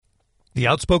The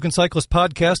Outspoken Cyclist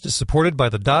podcast is supported by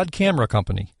the Dodd Camera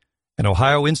Company. An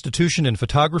Ohio institution in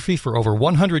photography for over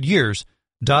 100 years,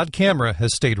 Dodd Camera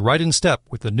has stayed right in step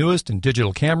with the newest in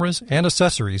digital cameras and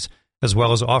accessories, as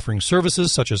well as offering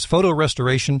services such as photo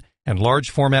restoration and large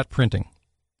format printing.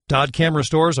 Dodd Camera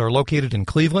stores are located in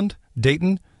Cleveland,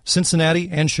 Dayton, Cincinnati,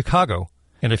 and Chicago.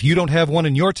 And if you don't have one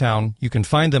in your town, you can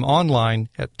find them online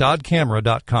at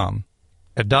doddcamera.com.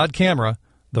 At Dodd Camera,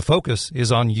 the focus is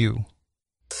on you.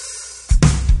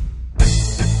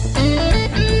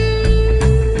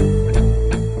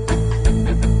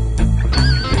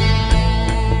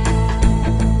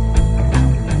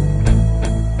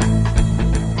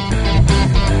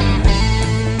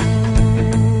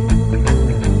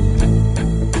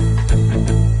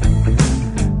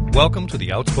 Welcome to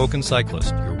the Outspoken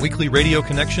Cyclist, your weekly radio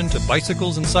connection to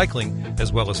bicycles and cycling,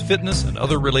 as well as fitness and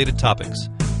other related topics.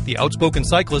 The Outspoken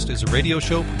Cyclist is a radio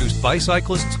show produced by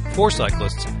cyclists for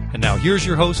cyclists. And now here's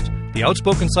your host, the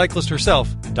Outspoken Cyclist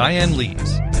herself, Diane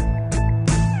Lees.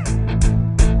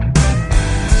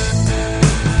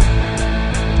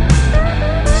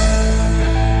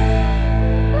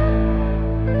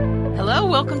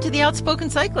 Welcome to the Outspoken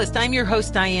Cyclist. I'm your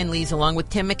host, Diane Lees, along with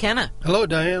Tim McKenna. Hello,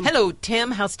 Diane. Hello, Tim.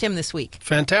 How's Tim this week?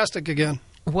 Fantastic again.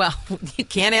 Well, you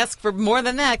can't ask for more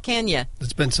than that, can you?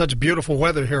 It's been such beautiful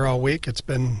weather here all week. It's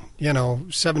been,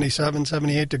 77,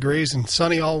 78 degrees and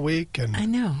sunny all week. And I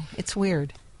know. It's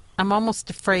weird. I'm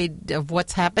almost afraid of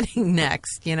what's happening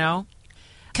next, Can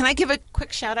I give a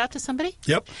quick shout-out to somebody?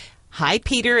 Yep. Hi,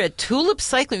 Peter at Tulip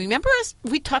Cycling. Remember us?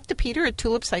 We talked to Peter at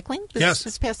Tulip Cycling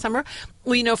this past summer?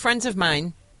 Well, friends of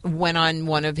mine went on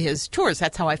one of his tours.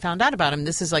 That's how I found out about him.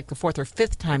 This is like the fourth or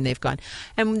fifth time they've gone.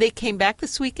 And when they came back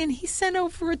this weekend, he sent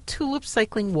over a Tulip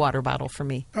Cycling water bottle for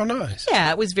me. Oh, nice.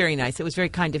 Yeah, it was very nice. It was very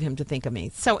kind of him to think of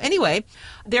me. So anyway,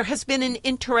 there has been an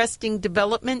interesting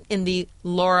development in the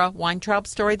Laura Weintraub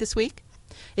story this week.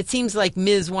 It seems like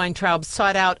Ms. Weintraub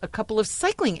sought out a couple of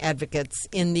cycling advocates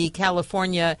in the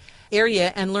California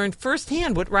area and learned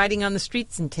firsthand what riding on the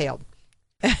streets entailed.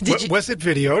 Was it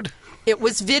videoed? It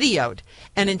was videoed.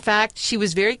 And in fact, she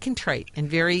was very contrite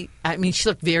and she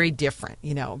looked very different,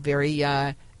 very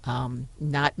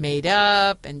not made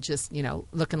up and just,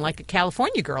 looking like a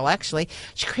California girl, actually.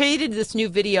 She created this new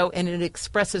video and it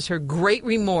expresses her great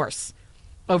remorse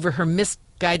over her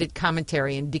misguided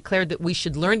commentary and declared that we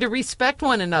should learn to respect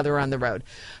one another on the road.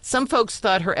 Some folks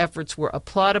thought her efforts were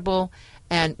applaudable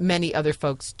and many other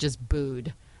folks just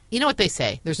booed. You know what they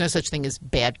say, there's no such thing as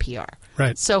bad PR.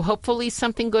 Right. So hopefully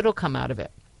something good will come out of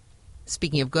it.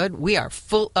 Speaking of good, we are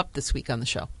full up this week on the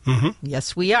show. Mm-hmm.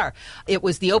 Yes, we are. It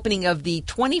was the opening of the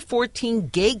 2014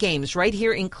 Gay Games right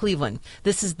here in Cleveland.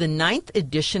 This is the 9th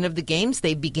edition of the Games.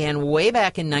 They began way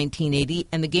back in 1980,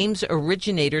 and the Games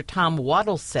originator Tom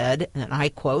Waddle said, and I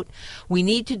quote, "We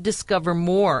need to discover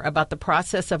more about the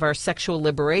process of our sexual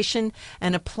liberation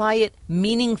and apply it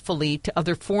meaningfully to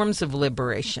other forms of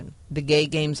liberation. The Gay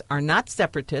Games are not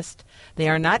separatist, they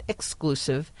are not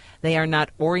exclusive, they are not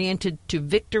oriented to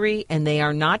victory, and they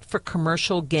are not for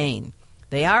commercial gain.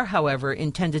 They are, however,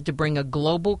 intended to bring a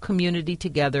global community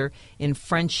together in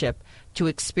friendship, to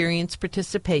experience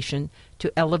participation,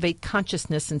 to elevate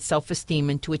consciousness and self-esteem,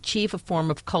 and to achieve a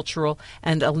form of cultural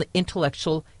and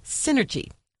intellectual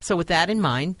synergy." So with that in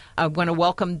mind, I want to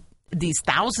welcome these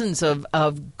thousands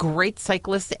of great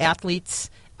cyclists, athletes,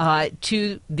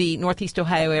 to the Northeast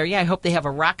Ohio area. I hope they have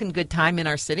a rockin' good time in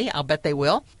our city. I'll bet they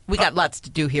will. We got lots to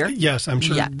do here. Yes, I'm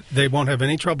sure they won't have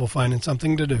any trouble finding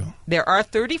something to do. There are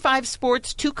 35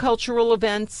 sports, 2 cultural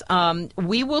events.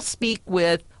 We will speak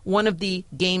with one of the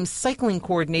game's cycling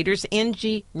coordinators,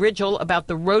 Angie Ridgel, about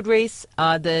the road race,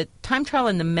 the time trial,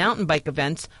 and the mountain bike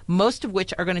events, most of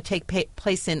which are going to take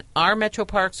place in our metro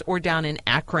parks or down in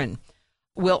Akron.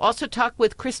 We'll also talk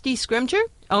with Christy Scrimger,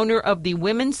 owner of the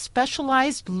women's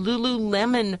specialized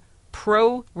Lululemon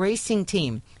Pro Racing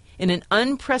Team. In an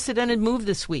unprecedented move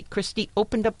this week, Christy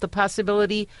opened up the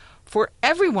possibility for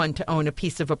everyone to own a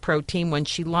piece of a pro team when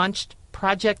she launched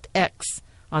Project X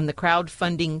on the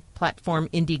crowdfunding platform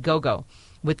Indiegogo.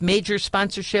 With major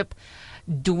sponsorship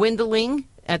dwindling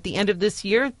at the end of this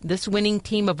year, this winning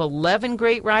team of 11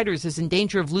 great riders is in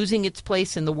danger of losing its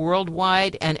place in the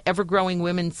worldwide and ever-growing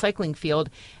women's cycling field.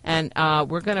 And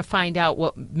we're going to find out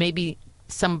what maybe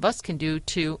some of us can do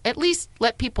to at least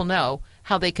let people know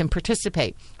how they can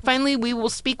participate. Finally, we will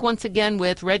speak once again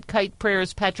with Red Kite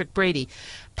Prayer's Patrick Brady.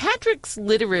 Patrick's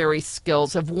literary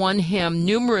skills have won him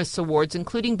numerous awards,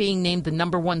 including being named the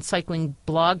 #1 cycling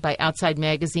blog by Outside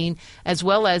Magazine, as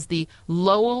well as the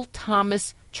Lowell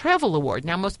Thomas Travel Award.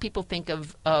 Now, most people think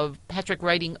of Patrick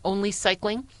writing only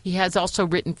cycling. He has also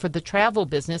written for the travel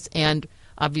business, and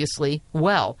obviously,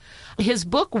 well. His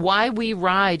book, Why We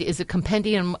Ride, is a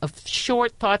compendium of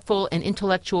short, thoughtful, and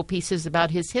intellectual pieces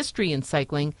about his history in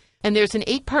cycling. And there's an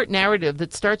 8-part narrative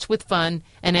that starts with fun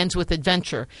and ends with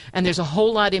adventure. And there's a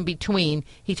whole lot in between.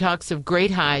 He talks of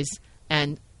great highs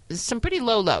and some pretty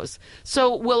low lows.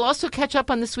 So we'll also catch up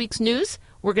on this week's news.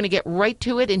 We're going to get right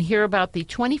to it and hear about the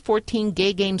 2014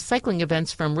 Gay Games cycling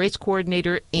events from race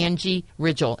coordinator Angie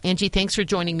Ridgel. Angie, thanks for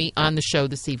joining me on the show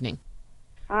this evening.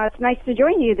 It's nice to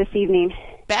join you this evening.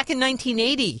 Back in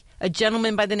 1980, a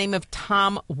gentleman by the name of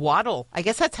Tom Waddle, I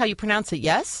guess that's how you pronounce it,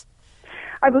 yes?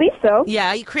 I believe so.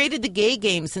 Yeah, he created the Gay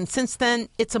Games, and since then,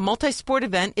 it's a multi-sport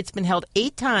event. It's been held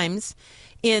 8 times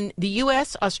in the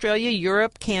U.S., Australia,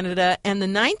 Europe, Canada, and the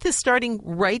 9th is starting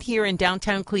right here in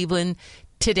downtown Cleveland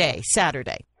today,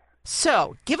 Saturday.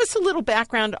 So give us a little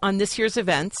background on this year's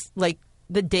events, like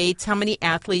the dates, how many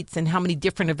athletes, and how many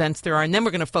different events there are, and then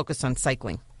we're going to focus on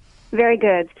cycling. Very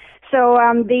good. So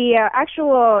the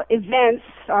actual events,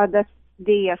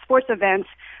 the sports events,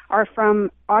 are from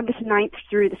August 9th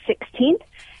through the 16th,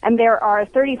 and there are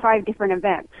 35 different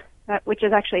events, which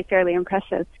is actually fairly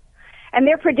impressive. And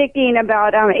they're predicting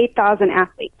about 8,000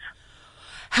 athletes.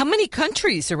 How many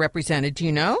countries are represented, do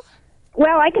you know?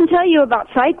 Well, I can tell you about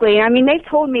cycling. I mean, they've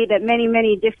told me that many,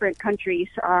 many different countries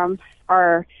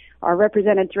are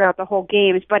represented throughout the whole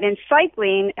games. But in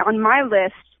cycling, on my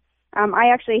list, I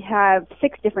actually have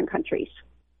 6 different countries.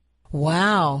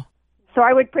 Wow. So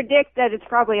I would predict that it's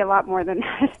probably a lot more than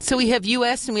that. So we have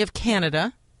U.S. and we have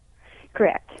Canada.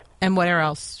 Correct. And where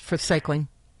else for cycling?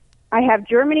 I have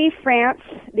Germany, France,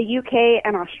 the UK,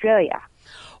 and Australia.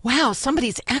 Wow,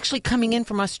 somebody's actually coming in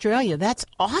from Australia. That's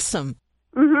awesome.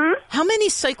 Mm-hmm. How many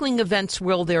cycling events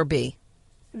will there be?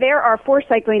 There are 4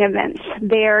 cycling events.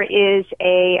 There is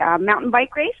a mountain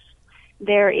bike race.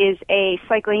 There is a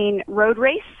cycling road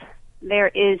race. There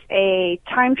is a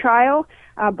time trial,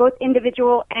 both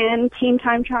individual and team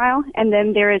time trial, and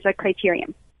then there is a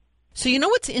criterium. So you know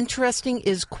what's interesting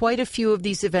is quite a few of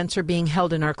these events are being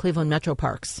held in our Cleveland Metro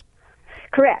Parks.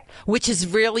 Correct. Which is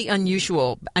really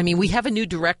unusual. I mean, we have a new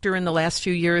director in the last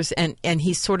few years, and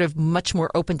he's sort of much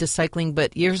more open to cycling,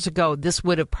 but years ago, this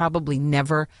would have probably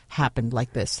never happened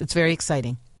like this. It's very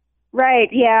exciting. Right,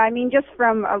 yeah. I mean, just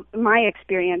from my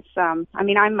experience, I'm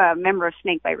a member of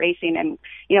Snakebite Racing, and,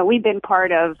 we've been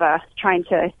part of trying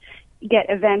to get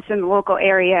events in the local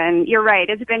area, and you're right,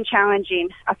 it's been challenging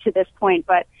up to this point,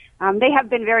 but they have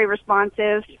been very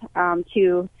responsive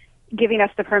to giving us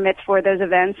the permits for those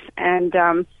events, and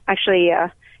actually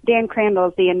Dan Crandall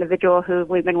is the individual who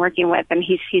we've been working with, and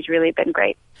he's really been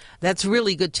great. That's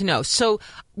really good to know. So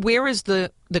where is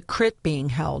the crit being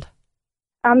held?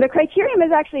 The criterium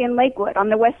is actually in Lakewood, on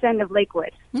the west end of Lakewood,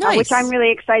 nice. Which I'm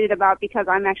really excited about because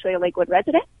I'm actually a Lakewood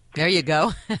resident. There you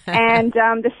go. And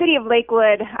the city of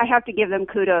Lakewood, I have to give them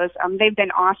kudos. They've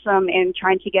been awesome in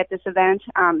trying to get this event.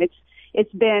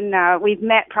 It's been, we've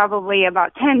met probably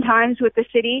about 10 times with the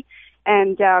city,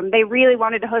 and they really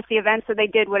wanted to host the event, so they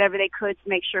did whatever they could to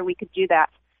make sure we could do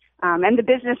that. And the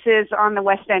businesses on the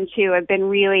West End, too, have been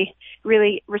really,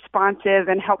 really responsive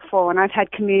and helpful, and I've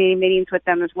had community meetings with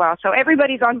them as well. So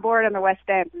everybody's on board on the West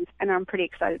End, and I'm pretty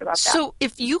excited about that. So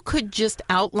if you could just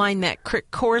outline that crit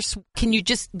course, can you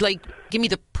just, give me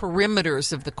the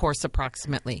perimeters of the course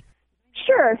approximately?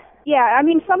 Sure. Yeah, I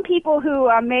mean, some people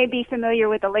who may be familiar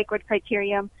with the Lakewood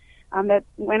Criterium that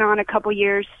went on a couple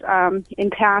years in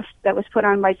past that was put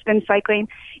on by Spin Cycling.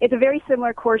 It's a very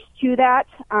similar course to that.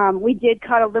 We did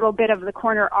cut a little bit of the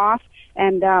corner off,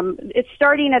 and it's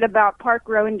starting at about Park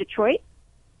Row in Detroit,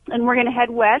 and we're going to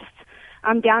head west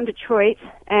down Detroit,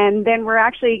 and then we're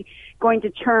actually going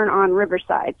to turn on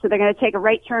Riverside. So they're going to take a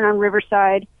right turn on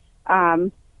Riverside.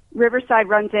 Riverside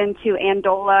runs into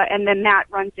Andola, and then that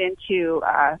runs into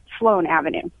Sloan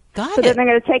Avenue. So then they're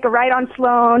going to take a right on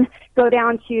Sloan, go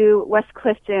down to West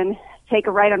Clifton, take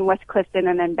a right on West Clifton,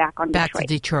 and then back on Back to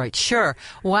Detroit. Sure.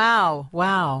 Wow.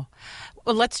 Well,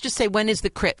 let's just say, when is the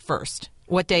crit first?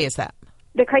 What day is that?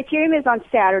 The criterium is on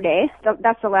Saturday.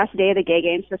 That's the last day of the Gay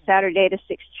Games, so Saturday the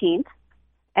 16th.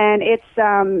 And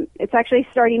it's actually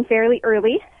starting fairly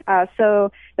early.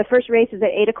 So the first race is at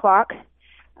 8 o'clock.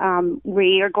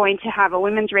 We are going to have a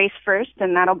women's race first,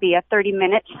 and that'll be a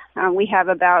 30-minute. We have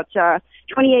about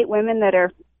 28 women that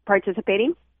are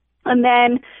participating. And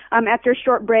then after a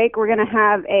short break, we're going to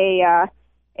have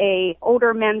a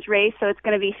older men's race, so it's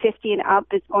going to be 50 and up.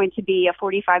 It's going to be a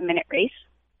 45-minute race.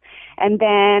 And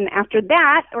then after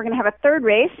that, we're going to have a third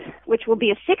race, which will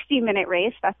be a 60-minute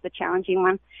race. That's the challenging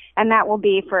one. And that will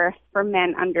be for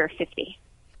men under 50.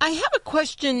 I have a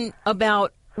question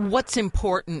about what's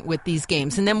important with these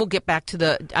games, and then we'll get back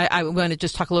to I want to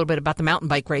just talk a little bit about the mountain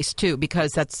bike race too,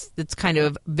 because it's kind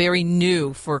of very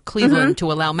new for Cleveland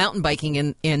to allow mountain biking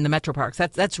in the metro parks.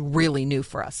 That's really new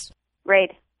for us.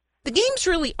 Right. The games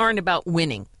really aren't about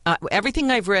winning. Everything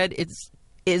I've read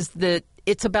is that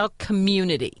it's about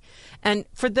community. And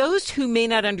for those who may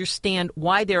not understand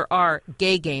why there are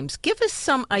gay games, give us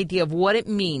some idea of what it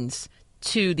means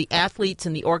to the athletes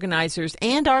and the organizers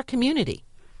and our community.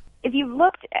 If you've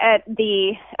looked at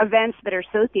the events that are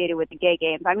associated with the gay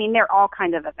games, I mean, they're all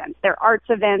kinds of events. They're arts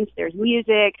events, there's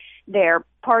music, there are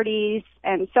parties.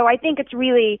 And so I think it's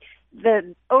really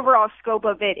the overall scope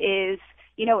of it is,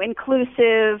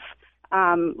 inclusive.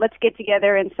 Let's get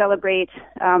together and celebrate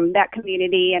that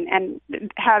community and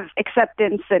have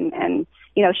acceptance and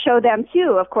show them,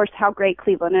 too, of course, how great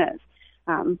Cleveland is.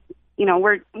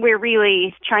 We're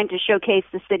really trying to showcase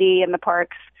the city and the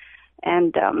parks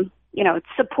and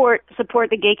support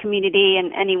the gay community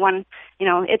and anyone.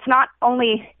 It's not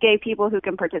only gay people who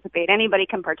can participate. Anybody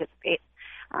can participate.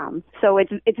 So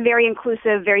it's very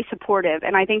inclusive, very supportive,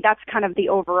 and I think that's kind of the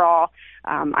overall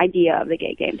idea of the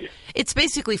gay games. It's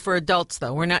basically for adults,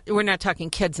 though. We're not talking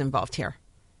kids involved here.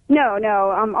 No.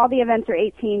 All the events are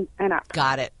 18 and up.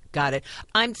 Got it.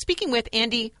 I'm speaking with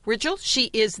Andi Ridgel. She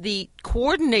is the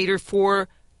coordinator for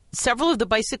several of the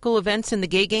bicycle events in the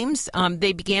gay games.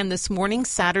 They began this morning,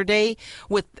 Saturday,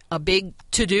 with a big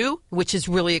to-do, which is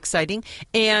really exciting.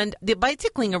 And the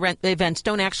bicycling events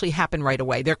don't actually happen right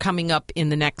away. They're coming up in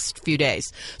the next few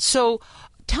days. So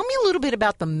tell me a little bit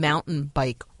about the mountain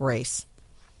bike race.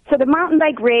 So the mountain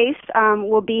bike race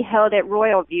will be held at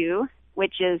Royal View,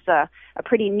 which is a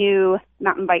pretty new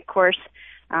mountain bike course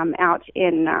out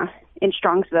in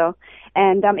Strongsville.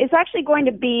 And it's actually going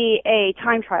to be a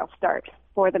time trial start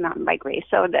for the mountain bike race.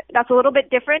 So that's a little bit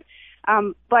different.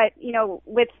 But,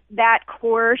 with that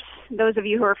course, those of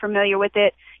you who are familiar with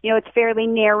it, it's fairly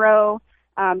narrow.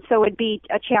 So it'd be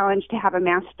a challenge to have a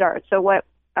mass start. So what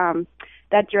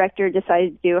that director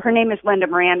decided to do, her name is Linda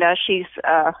Miranda. She's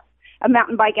a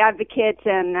mountain bike advocate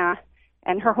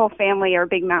and her whole family are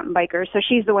big mountain bikers. So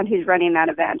she's the one who's running that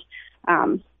event.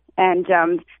 And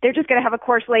they're just going to have a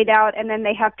course laid out, and then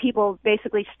they have people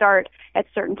basically start at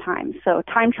certain times. So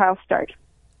time trial start.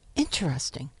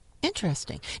 Interesting.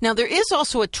 Now, there is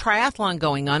also a triathlon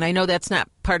going on. I know that's not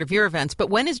part of your events, but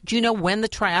do you know when the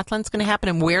triathlon's going to happen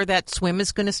and where that swim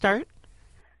is going to start?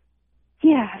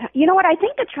 Yeah. You know what? I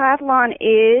think the triathlon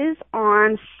is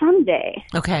on Sunday.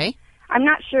 Okay. I'm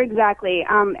not sure exactly.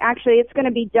 Actually, it's going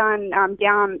to be done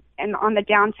down and on the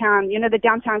downtown, the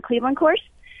downtown Cleveland course?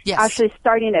 Yes. Actually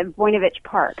starting at Voinovich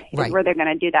Park is where they're going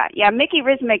to do that. Yeah, Mickey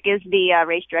Rismick is the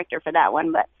race director for that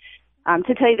one, but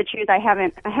to tell you the truth, I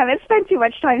haven't spent too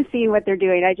much time seeing what they're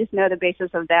doing. I just know the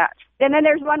basis of that. And then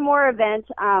there's one more event.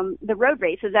 The road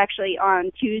race is actually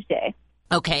on Tuesday.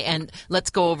 Okay, and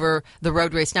let's go over the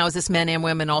road race. Now, is this men and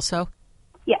women also?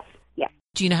 Yes, yeah.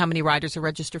 Do you know how many riders are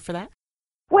registered for that?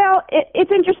 Well,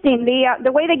 it's interesting.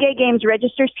 The way the Gay Games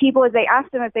registers people is they ask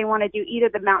them if they want to do either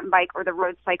the mountain bike or the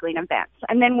road cycling events.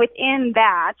 And then within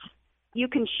that, you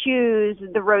can choose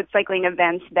the road cycling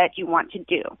events that you want to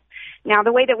do. Now,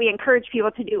 the way that we encourage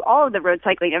people to do all of the road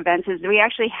cycling events is we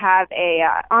actually have a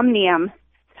omnium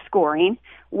scoring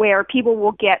where people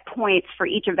will get points for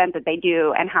each event that they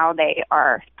do and how they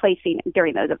are placing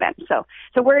during those events. So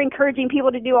we're encouraging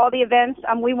people to do all the events.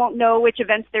 We won't know which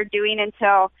events they're doing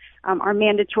until our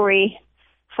mandatory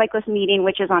cyclist meeting,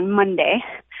 which is on Monday.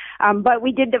 But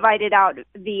we did divide it out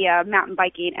via mountain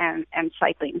biking and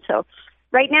cycling. So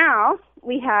right now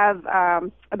we have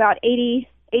about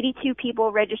 82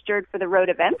 people registered for the road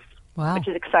events, wow, which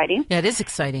is exciting. Yeah, it is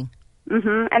exciting.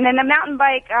 Mm-hmm. And then the mountain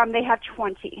bike, they have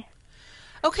 20.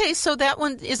 Okay, so that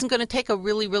one isn't going to take a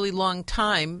really, really long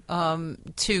time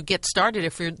to get started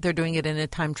if they're doing it in a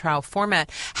time trial format.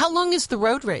 How long is the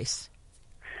road race?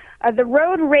 The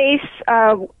road race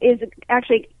is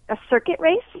actually a circuit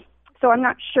race. So I'm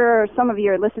not sure some of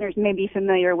your listeners may be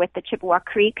familiar with the Chippewa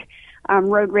Creek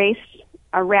road race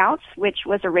route, which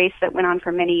was a race that went on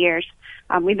for many years.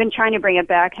 We've been trying to bring it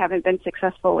back, haven't been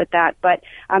successful with that, but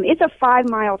it's a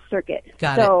 5-mile circuit.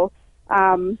 Got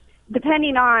it.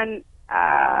 Depending on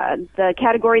the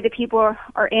category that people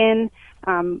are in,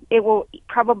 it will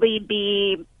probably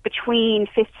be between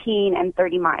 15 and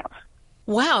 30 miles.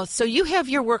 Wow. So you have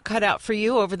your work cut out for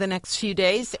you over the next few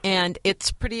days, and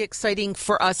it's pretty exciting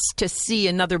for us to see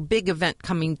another big event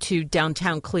coming to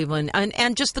downtown Cleveland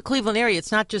and just the Cleveland area.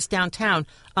 It's not just downtown.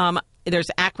 there's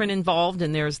Akron involved,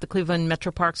 and there's the Cleveland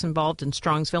Metro Parks involved, and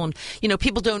Strongsville. And,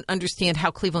 people don't understand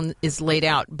how Cleveland is laid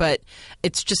out, but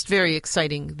it's just very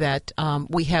exciting that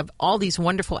we have all these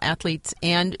wonderful athletes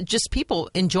and just people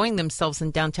enjoying themselves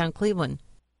in downtown Cleveland.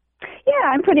 Yeah,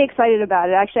 I'm pretty excited about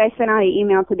it. Actually, I sent out an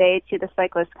email today to the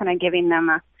cyclists, kind of giving them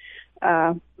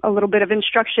a little bit of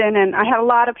instruction, and I had a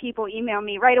lot of people email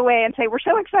me right away and say, we're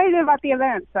so excited about the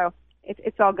event, so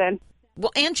it's all good.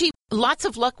 Well, Angie, lots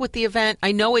of luck with the event.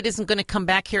 I know it isn't going to come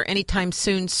back here anytime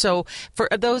soon, so for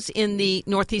those in the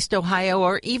Northeast Ohio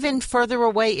or even further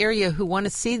away area who want to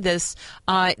see this,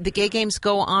 the Gay Games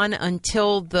go on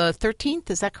until the 13th,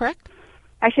 is that correct?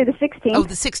 Actually, the 16th. Oh,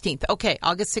 the 16th. Okay,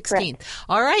 August 16th. Correct.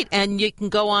 All right, and you can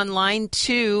go online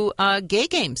to Gay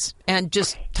Games and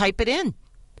just type it in.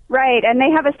 Right, and they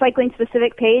have a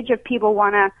cycling-specific page if people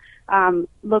want to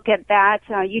look at that.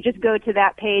 You just go to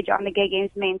that page on the Gay Games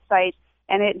main site,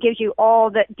 and it gives you all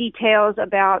the details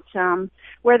about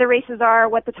where the races are,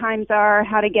 what the times are,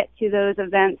 how to get to those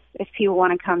events if people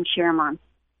want to come cheer them on.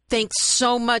 Thanks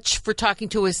so much for talking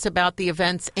to us about the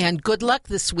events, and good luck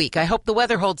this week. I hope the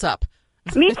weather holds up.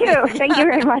 Me too. Thank you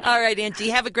very much. All right, Angie.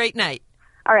 Have a great night.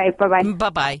 All right. Bye-bye.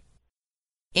 Bye-bye.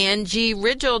 Angie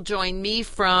Ridgel joined me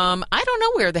from, I don't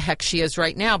know where the heck she is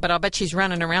right now, but I'll bet she's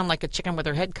running around like a chicken with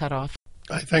her head cut off.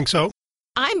 I think so.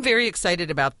 I'm very excited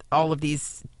about all of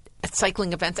these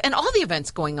cycling events and all the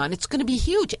events going on. It's going to be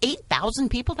huge. 8,000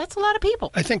 people. That's a lot of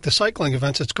people. I think the cycling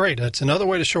events, it's great. It's another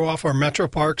way to show off our metro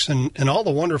parks and all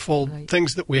the wonderful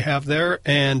things that we have there.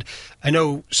 And I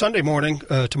know Sunday morning,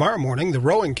 tomorrow morning, the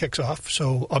rowing kicks off.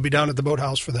 So I'll be down at the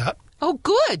boathouse for that. Oh,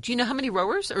 good. Do you know how many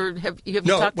rowers? Or have you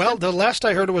No, talked well, to them? the last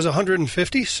I heard it was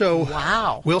 150. So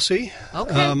wow. We'll see.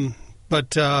 Okay.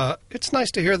 But it's nice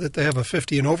to hear that they have a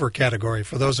 50 and over category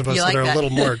for those of us like that are that? a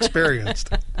little more experienced.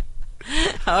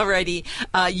 All righty.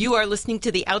 You are listening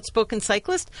to the Outspoken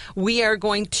Cyclist. We are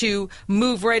going to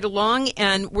move right along,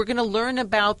 and we're going to learn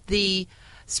about the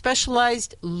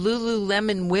specialized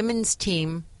Lululemon women's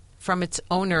team from its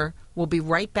owner. We'll be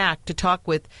right back to talk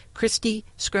with Christy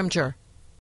Scrimger.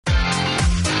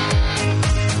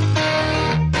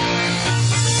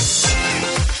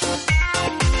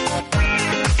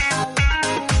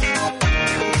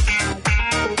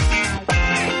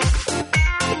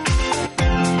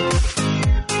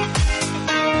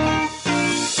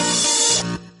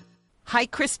 Hi,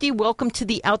 Christy. Welcome to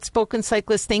the Outspoken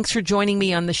Cyclist. Thanks for joining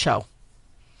me on the show.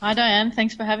 Hi, Diane.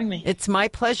 Thanks for having me. It's my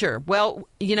pleasure. Well,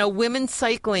 women's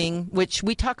cycling, which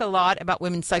we talk a lot about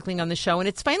women's cycling on the show, and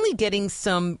it's finally getting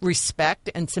some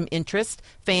respect and some interest,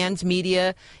 fans,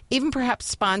 media, even perhaps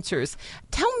sponsors.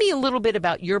 Tell me a little bit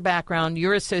about your background,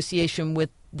 your association with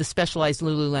the specialized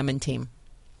Lululemon team.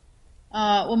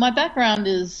 Well, my background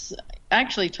is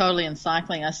actually totally in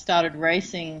cycling. I started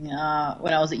racing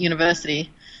when I was at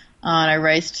university. And I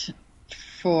raced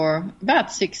for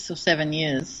about 6 or 7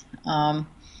 years. And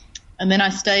then I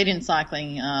stayed in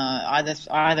cycling,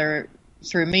 either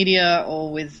through media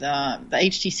or with the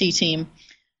HTC team.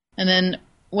 And then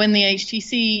when the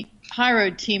HTC High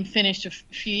Road team finished a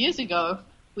few years ago,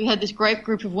 we had this great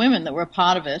group of women that were a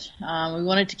part of it. We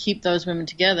wanted to keep those women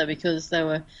together because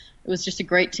it was just a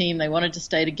great team. They wanted to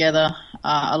stay together.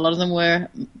 A lot of them were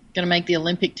going to make the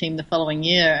Olympic team the following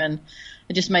year, and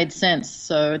it just made sense.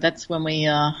 So that's when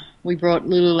we brought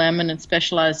Lululemon and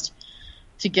Specialized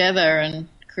together and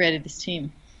created this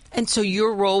team. And so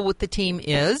your role with the team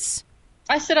is?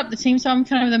 I set up the team, so I'm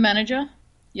kind of the manager.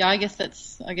 Yeah, I guess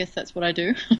that's what I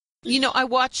do. I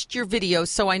watched your video,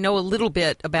 so I know a little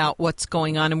bit about what's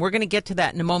going on, and we're going to get to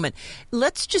that in a moment.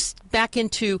 Let's just back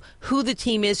into who the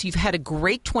team is. You've had a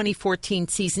great 2014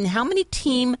 season. How many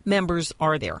team members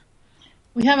are there?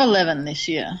 We have 11 this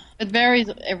year. It varies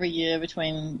every year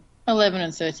between 11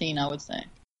 and 13, I would say.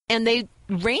 And they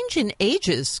range in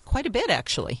ages quite a bit,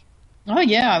 actually. Oh,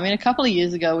 yeah. I mean, a couple of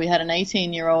years ago, we had an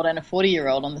 18-year-old and a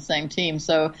 40-year-old on the same team.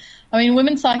 So, I mean,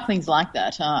 women's cycling's like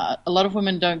that. A lot of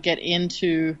women don't get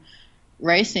into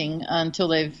racing until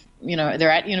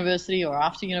they're at university or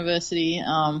after university.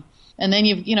 And then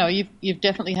you've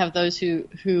definitely have those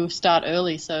who start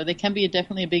early. So there can be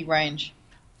definitely a big range.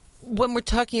 When we're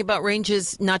talking about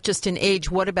ranges, not just in age,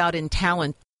 what about in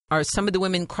talent? Are some of the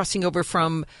women crossing over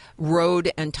from road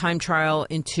and time trial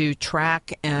into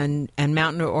track and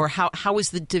mountain, or how is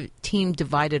the team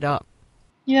divided up?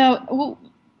 Yeah, well,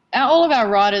 all of our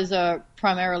riders are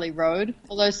primarily road,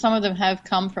 although some of them have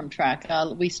come from track.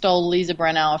 We stole Lisa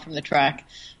Brennauer from the track,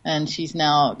 and she's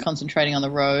now concentrating on the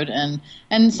road.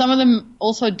 And some of them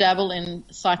also dabble in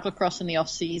cyclocross in the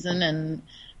off-season, and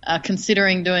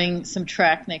considering doing some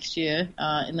track next year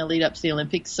in the lead up to the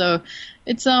Olympics. So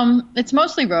it's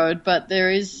mostly road, but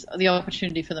there is the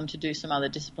opportunity for them to do some other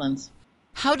disciplines.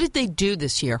 How did they do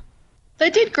this year? They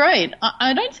did great.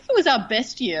 I don't think it was our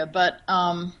best year, but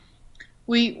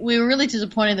we were really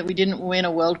disappointed that we didn't win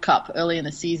a World Cup early in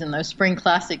the season. Those spring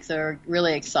classics are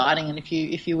really exciting, and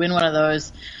if you win one of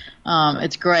those,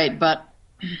 it's great. But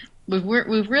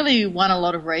we've really won a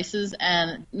lot of races,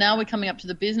 and now we're coming up to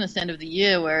the business end of the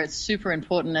year where it's super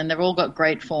important, and they've all got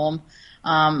great form.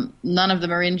 None of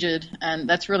them are injured, and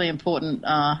that's really important.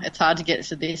 It's hard to get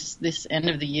to this end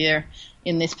of the year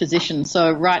in this position.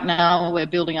 So right now we're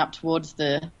building up towards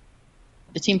the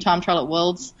team time trial at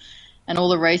Worlds, and all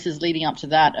the races leading up to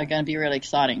that are going to be really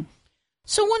exciting.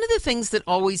 So one of the things that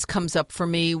always comes up for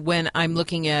me when I'm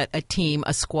looking at a team,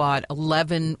 a squad,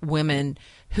 11 women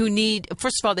who need,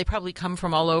 first of all, they probably come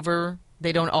from all over.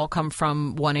 They don't all come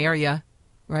from one area,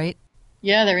 right?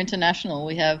 Yeah, they're international.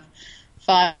 We have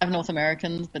 5 North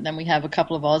Americans, but then we have a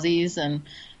couple of Aussies and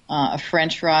a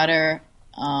French rider,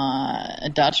 a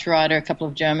Dutch rider, a couple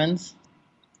of Germans.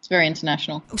 It's very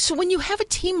international. So when you have a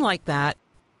team like that,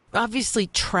 obviously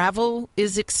travel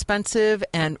is expensive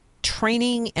and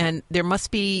training, and there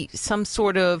must be some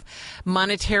sort of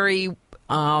monetary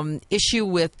issue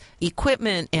with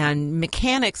equipment and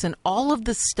mechanics and all of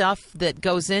the stuff that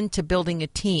goes into building a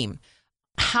team.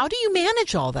 How do you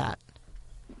manage all that?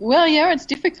 Well, yeah, it's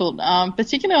difficult,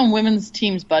 particularly on women's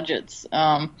teams' budgets.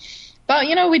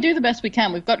 But, we do the best we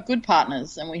can. We've got good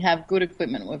partners and we have good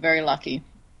equipment. We're very lucky.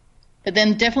 But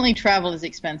then definitely travel is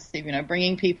expensive.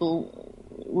 Bringing people,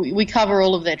 we cover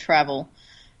all of their travel.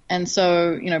 And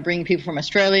so, bringing people from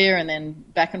Australia and then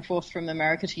back and forth from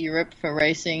America to Europe for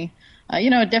racing,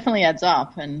 it definitely adds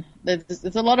up. And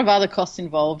there's a lot of other costs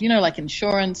involved, like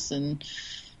insurance and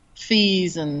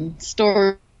fees and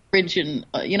storage. And,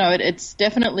 it's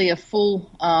definitely a full,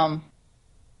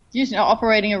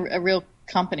 operating a real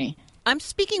company. I'm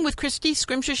speaking with Christy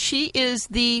Scrimshaw. She is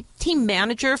the team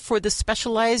manager for the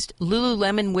specialized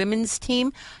Lululemon women's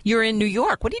team. You're in New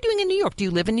York. What are you doing in New York? Do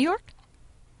you live in New York?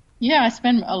 Yeah, I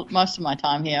spend most of my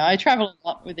time here. I travel a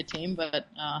lot with the team, but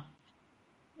I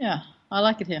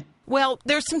like it here. Well,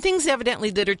 there's some things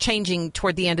evidently that are changing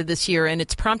toward the end of this year, and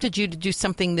it's prompted you to do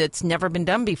something that's never been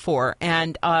done before.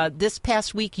 And this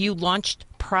past week, you launched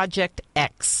Project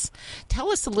X.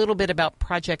 Tell us a little bit about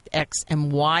Project X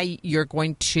and why you're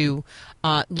going to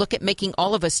look at making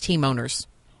all of us team owners.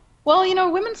 Well,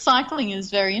 women's cycling is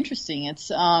very interesting.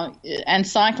 It's and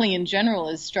cycling in general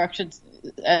is structured,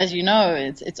 as you know,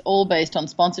 it's all based on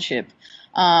sponsorship.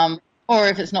 Or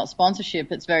if it's not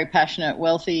sponsorship, it's very passionate,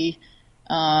 wealthy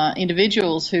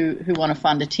individuals who want to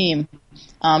fund a team.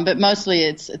 But mostly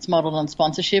it's modeled on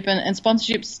sponsorship, and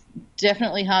sponsorship's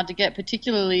definitely hard to get,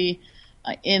 particularly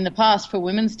in the past for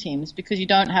women's teams, because you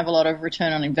don't have a lot of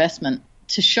return on investment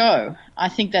to show. I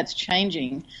think that's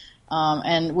changing.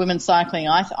 And women's cycling,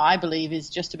 I believe, is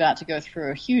just about to go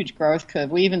through a huge growth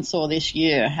curve. We even saw this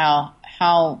year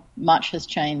how much has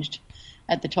changed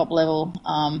at the top level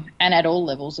and at all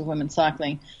levels of women's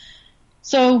cycling.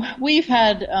 So we've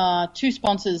had 2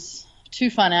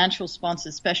 financial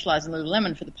sponsors specialize in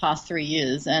Lululemon for the past 3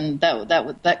 years, and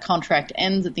that contract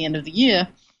ends at the end of the year,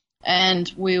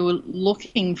 and we were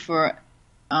looking for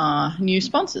new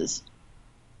sponsors.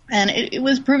 And it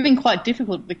was proving quite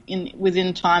difficult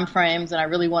within time frames, and I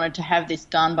really wanted to have this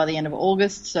done by the end of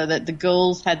August so that the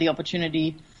girls had the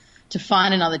opportunity to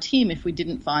find another team if we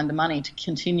didn't find the money to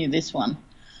continue this one.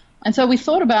 And so we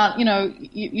thought about,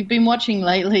 you've been watching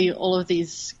lately all of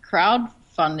these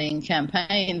crowdfunding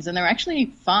campaigns, and they're actually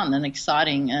fun and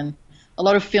exciting, and a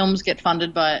lot of films get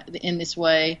funded in this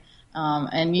way,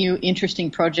 and new interesting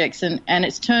projects, and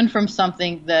it's turned from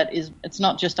something that it's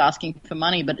not just asking for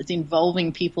money, but it's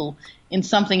involving people in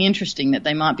something interesting that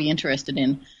they might be interested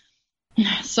in.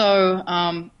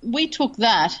 So we took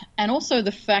that, and also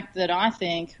the fact that I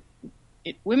think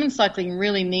women's cycling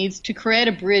really needs to create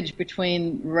a bridge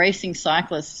between racing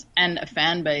cyclists and a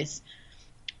fan base.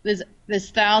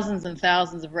 There's thousands and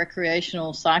thousands of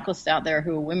recreational cyclists out there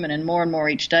who are women, and more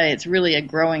each day. It's really a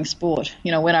growing sport.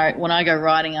 When I go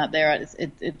riding out there,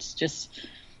 it's just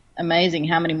amazing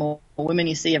how many more women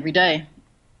you see every day.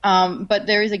 But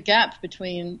there is a gap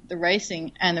between the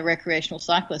racing and the recreational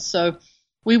cyclists. So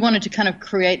we wanted to kind of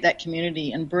create that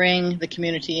community and bring the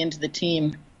community into the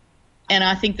team. And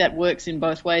I think that works in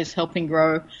both ways, helping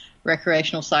grow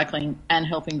recreational cycling and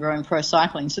helping grow pro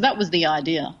cycling. So that was the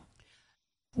idea.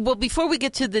 Well, before we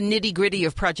get to the nitty-gritty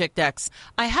of Project X,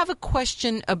 I have a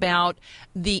question about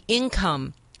the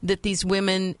income that these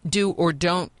women do or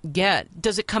don't get,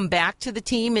 does it come back to the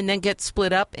team and then get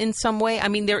split up in some way? I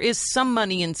mean, there is some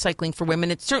money in cycling for women.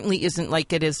 It certainly isn't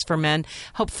like it is for men.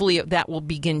 Hopefully that will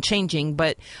begin changing.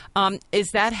 But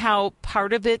is that how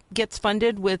part of it gets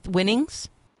funded with winnings?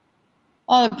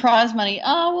 Oh, the prize money.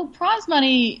 Well, prize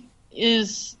money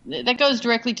that goes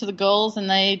directly to the girls, and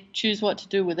they choose what to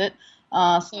do with it.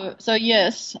 So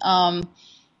yes.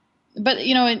 But,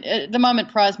 at the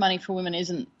moment, prize money for women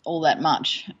isn't all that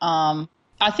much. I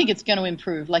think it's going to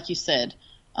improve, like you said.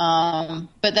 But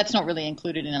that's not really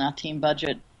included in our team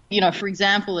budget. For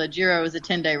example, a Giro is a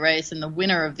 10-day race, and the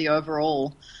winner of the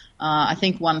overall, I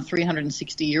think, won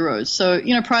 €360. So,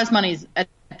 prize money is at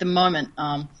the moment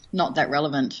not that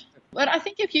relevant. But I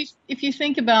think if you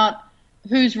think about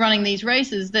who's running these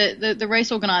races, the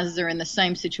race organizers are in the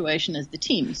same situation as the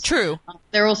teams. True.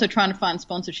 They're also trying to find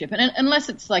sponsorship. And unless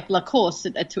it's like La Course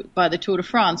by the Tour de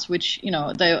France, which,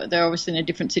 they're obviously in a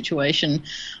different situation.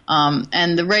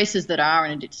 And the races that are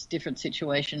in a different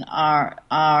situation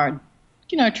are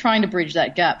trying to bridge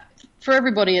that gap. For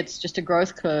everybody, it's just a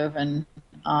growth curve. And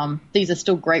these are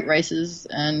still great races.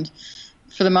 And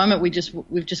for the moment, we've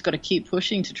just got to keep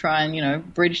pushing to try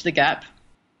and, bridge the gap.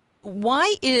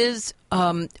 Why is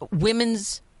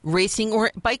women's racing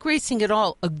or bike racing at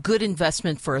all a good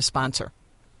investment for a sponsor?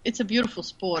 It's a beautiful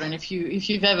sport, and if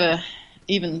you've ever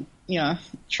even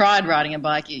tried riding a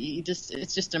bike,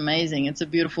 it's just amazing. It's a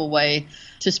beautiful way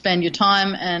to spend your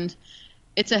time, and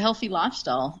it's a healthy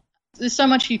lifestyle. There's so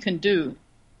much you can do.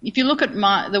 If you look at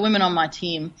the women on my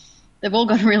team, they've all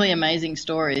got really amazing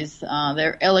stories.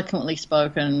 They're eloquently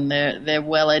spoken. They're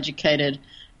well educated.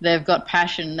 They've got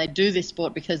passion. They do this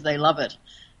sport because they love it.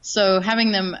 So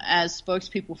having them as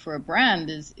spokespeople for a brand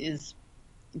is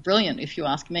brilliant, if you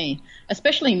ask me,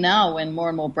 especially now when more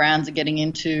and more brands are getting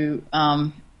into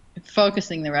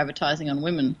focusing their advertising on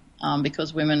women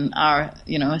because women are,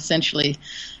 essentially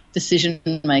decision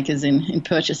makers in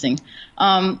purchasing.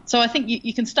 So I think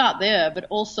you can start there, but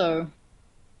also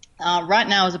right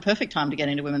now is a perfect time to get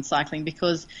into women's cycling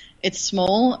because it's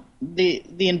small, the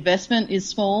investment is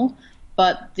small,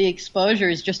 but the exposure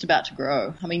is just about to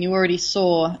grow. I mean, you already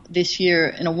saw this year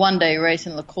in a one-day race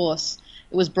in La Course,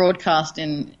 it was broadcast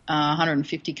in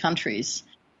 150 countries.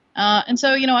 And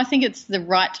so, I think it's the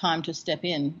right time to step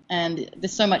in, and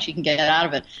there's so much you can get out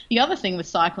of it. The other thing with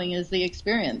cycling is the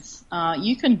experience.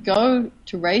 You can go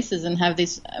to races and have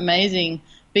this amazing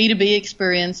B2B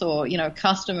experience or,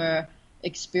 customer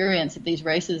experience at these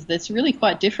races that's really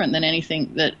quite different than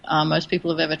anything that most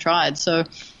people have ever tried. So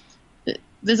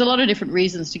there's a lot of different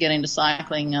reasons to get into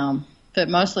cycling, but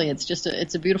mostly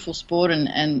it's a beautiful sport,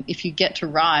 and if you get to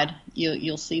ride,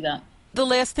 you'll see that. The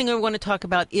last thing I want to talk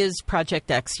about is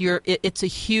Project X. It's a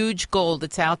huge goal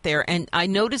that's out there, and I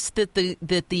noticed that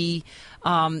the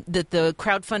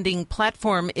crowdfunding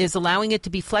platform is allowing it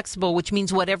to be flexible, which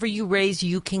means whatever you raise,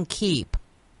 you can keep.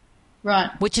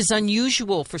 Right. Which is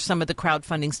unusual for some of the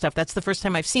crowdfunding stuff. That's the first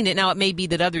time I've seen it. Now, it may be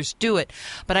that others do it,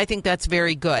 but I think that's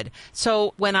very good.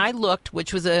 So when I looked,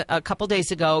 which was a couple days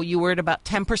ago, you were at about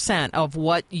 10% of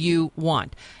what you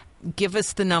want. Give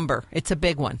us the number. It's a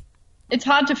big one. It's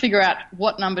hard to figure out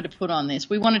what number to put on this.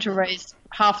 We wanted to raise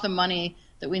half the money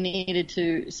that we needed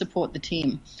to support the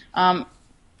team. And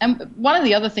one of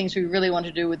the other things we really want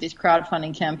to do with this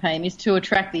crowdfunding campaign is to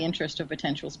attract the interest of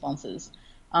potential sponsors.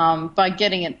 By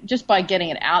getting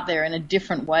it out there in a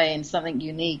different way and something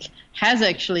unique has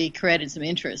actually created some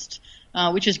interest,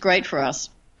 which is great for us.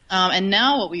 And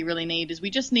now what we really need is we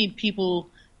just need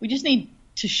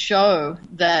to show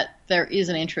that there is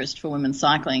an interest for women's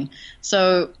cycling.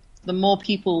 So the more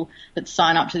people that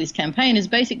sign up to this campaign is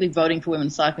basically voting for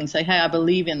women's cycling, say, hey, I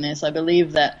believe in this. I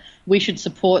believe that we should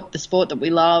support the sport that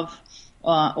we love,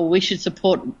 or we should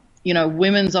support,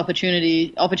 women's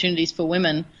opportunities for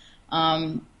women.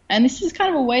 And this is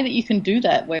kind of a way that you can do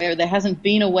that where there hasn't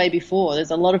been a way before.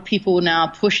 There's a lot of people now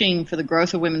pushing for the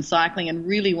growth of women's cycling and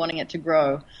really wanting it to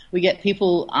grow. We get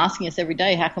people asking us every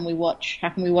day, how can we watch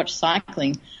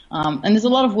cycling? And there's a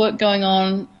lot of work going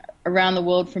on around the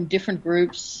world from different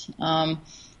groups.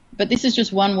 But this is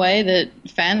just one way that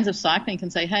fans of cycling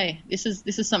can say, hey, this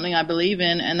is something I believe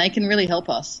in, and they can really help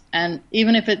us. And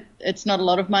even if it's not a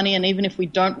lot of money, and even if we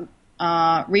don't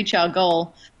reach our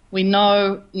goal, we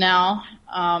know now,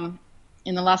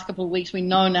 in the last couple of weeks, we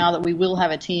know now that we will have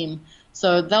a team.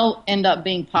 So they'll end up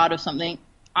being part of something,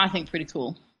 I think, pretty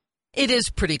cool. It is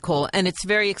pretty cool, and it's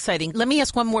very exciting. Let me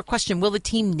ask one more question. Will the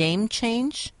team name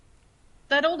change?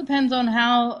 That all depends on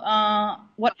how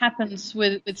what happens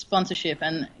with sponsorship,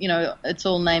 and, it's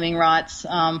all naming rights.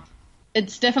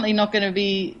 It's definitely not going to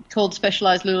be called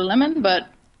Specialized Lululemon, but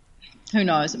Who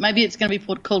knows? Maybe it's going to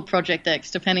be called Project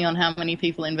X, depending on how many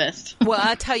people invest. Well,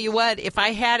 I'll tell you what, if I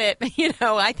had it,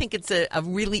 I think it's a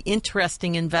really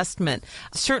interesting investment.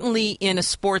 Certainly in a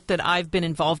sport that I've been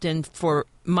involved in for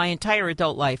my entire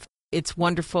adult life. It's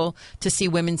wonderful to see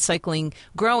women's cycling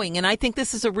growing, and I think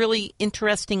this is a really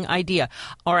interesting idea.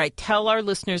 All right, tell our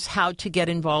listeners how to get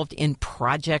involved in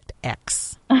Project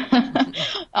X.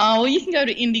 Well, you can go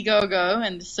to Indiegogo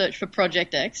and search for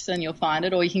Project X, and you'll find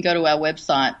it, or you can go to our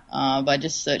website by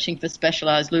just searching for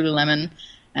Specialized Lululemon,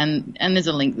 and there's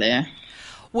a link there.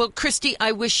 Well, Christy,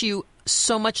 I wish you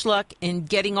so much luck in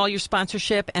getting all your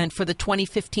sponsorship, and for the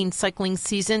 2015 cycling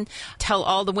season, tell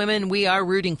all the women we are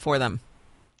rooting for them.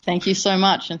 Thank you so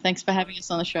much, and thanks for having us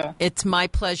on the show. It's my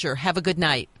pleasure. Have a good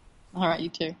night. All right, you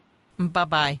too.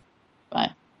 Bye-bye.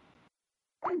 Bye.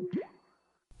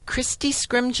 Christy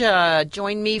Scrimja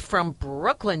joined me from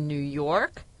Brooklyn, New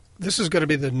York. This is going to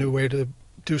be the new way to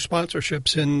do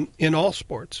sponsorships in all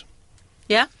sports.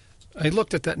 Yeah? I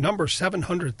looked at that number,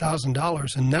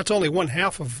 $700,000, and that's only one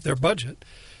half of their budget.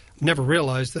 Never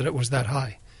realized that it was that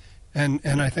high. And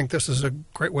I think this is a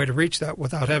great way to reach that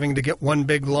without having to get one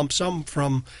big lump sum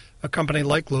from a company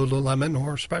like Lululemon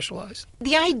or Specialized.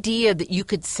 The idea that you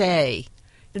could say,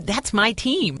 that's my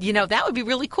team, that would be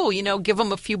really cool. Give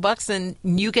them a few bucks and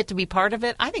you get to be part of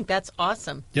it. I think that's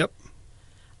awesome. Yep.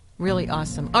 Really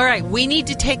awesome. All right, we need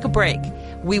to take a break.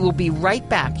 We will be right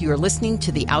back. You are listening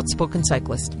to The Outspoken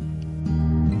Cyclist.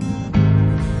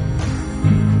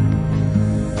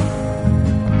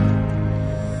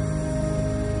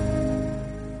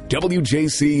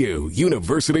 WJCU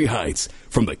University Heights,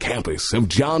 from the campus of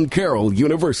John Carroll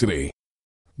University.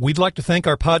 We'd like to thank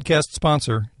our podcast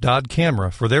sponsor, Dodd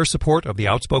Camera, for their support of The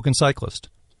Outspoken Cyclist.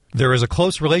 There is a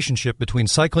close relationship between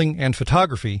cycling and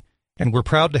photography, and we're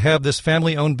proud to have this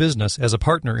family-owned business as a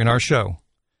partner in our show.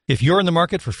 If you're in the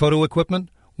market for photo equipment,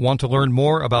 want to learn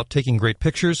more about taking great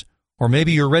pictures, or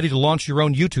maybe you're ready to launch your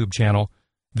own YouTube channel,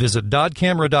 visit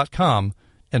doddcamera.com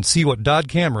and see what Dodd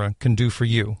Camera can do for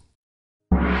you.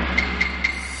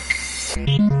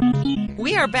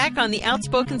 We are back on The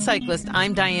Outspoken Cyclist.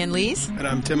 I'm Diane Lees. And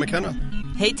I'm Tim McKenna.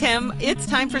 Hey, Tim, it's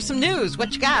time for some news.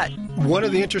 What you got? One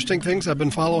of the interesting things I've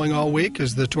been following all week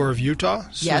is the Tour of Utah.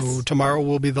 Yes. So tomorrow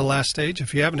will be the last stage.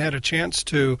 If you haven't had a chance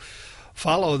to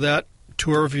follow that,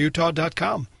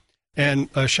 tourofutah.com. And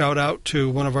a shout out to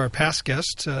one of our past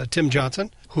guests, Tim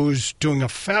Johnson, who's doing a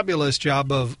fabulous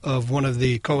job of one of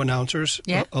the co-announcers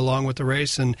along with the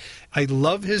race. And I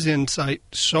love his insight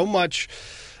so much.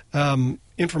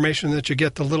 Information that you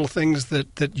get, the little things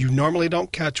that you normally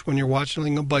don't catch when you're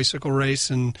watching a bicycle race,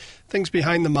 and things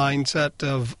behind the mindset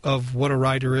of what a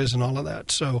rider is and all of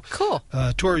that. So cool.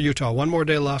 Tour of Utah, one more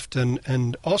day left,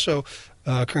 and also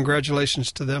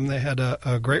congratulations to them. They had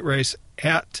a great race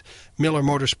at Miller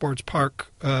Motorsports Park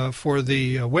for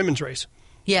the women's race.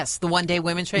 Yes, the one-day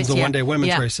women's race. The one-day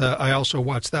women's race. I also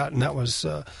watched that, and that was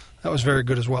very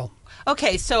good as well.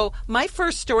 Okay, so my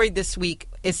first story this week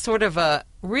is sort of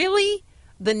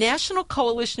the National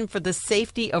Coalition for the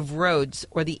Safety of Roads,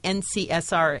 or the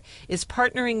NCSR, is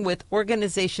partnering with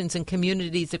organizations and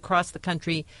communities across the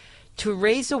country to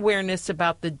raise awareness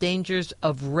about the dangers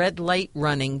of red light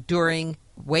running during,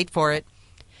 wait for it,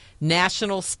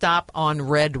 National Stop on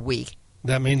Red Week.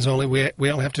 That means we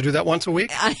only have to do that once a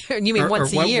week? You mean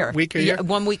once a year? 1 week a year? Yeah,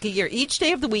 1 week a year. Each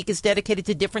day of the week is dedicated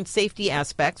to different safety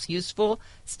aspects, useful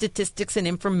statistics and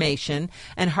information,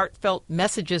 and heartfelt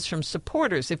messages from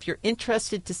supporters. If you're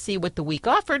interested to see what the week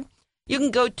offered, you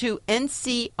can go to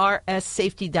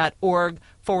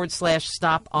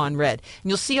ncrssafety.org/Stop on Red. And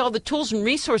you'll see all the tools and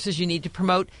resources you need to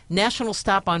promote National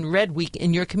Stop on Red Week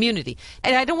in your community.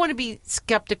 And I don't want to be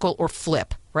skeptical or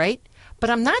flip, right? But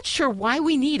I'm not sure why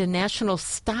we need a National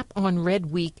Stop on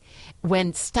Red Week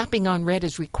when stopping on red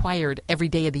is required every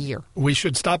day of the year. We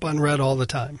should stop on red all the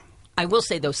time. I will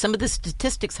say, though, some of the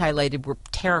statistics highlighted were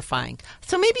terrifying.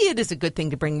 So maybe it is a good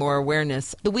thing to bring more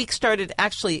awareness. The week started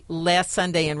actually last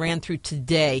Sunday and ran through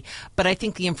today, but I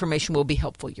think the information will be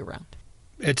helpful year-round.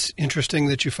 It's interesting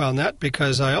that you found that,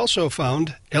 because I also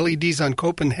found LEDs on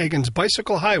Copenhagen's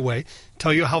bicycle highway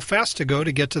tell you how fast to go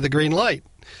to get to the green light.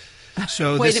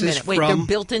 So Wait a minute. They're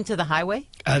built into the highway?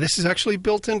 This is actually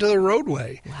built into the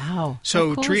roadway. Wow.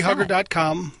 So cool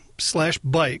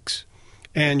treehugger.com/bikes,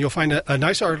 and you'll find a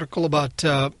nice article about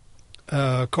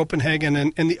Copenhagen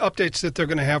and the updates that they're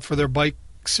going to have for their bike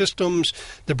systems,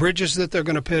 the bridges that they're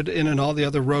going to put in, and all the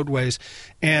other roadways.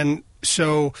 And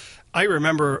So I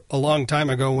remember a long time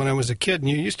ago when I was a kid, and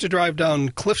you used to drive down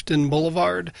Clifton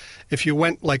Boulevard. If you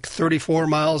went like 34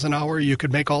 miles an hour, you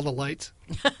could make all the lights.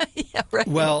 Yeah, right.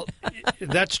 Well,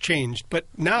 that's changed. But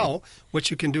now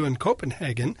what you can do in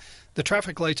Copenhagen, the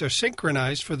traffic lights are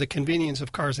synchronized for the convenience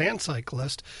of cars and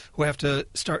cyclists who have to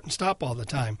start and stop all the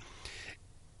time.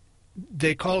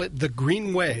 They call it the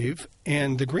Green Wave,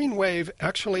 and the Green Wave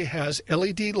actually has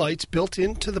LED lights built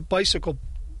into the bicycle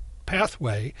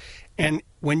pathway, and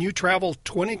when you travel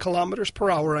 20 kilometers per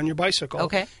hour on your bicycle,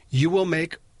 you will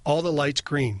make all the lights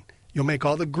green. You'll make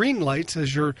all the green lights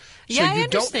as you're so you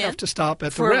don't have to stop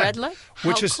at the red light,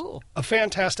 which is cool. a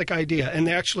fantastic idea. And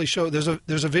they actually show there's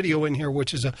a video in here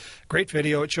which is a great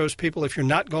video. It shows people if you're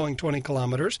not going 20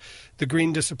 kilometers, the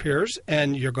green disappears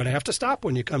and you're going to have to stop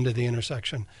when you come to the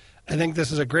intersection. I think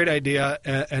this is a great idea,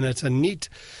 and it's a neat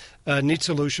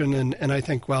solution. And I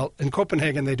think, well, in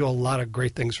Copenhagen, they do a lot of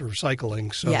great things for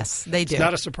cycling. So yes, they do. It's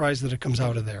not a surprise that it comes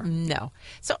out of there. No.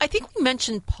 So I think we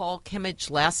mentioned Paul Kimmage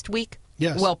last week.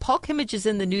 Yes. Well, Paul Kimmage is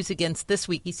in the news again this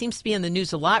week. He seems to be in the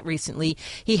news a lot recently.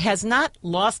 He has not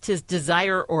lost his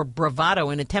desire or bravado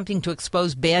in attempting to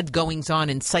expose bad goings-on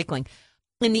in cycling.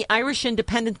 In the Irish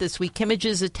Independent this week,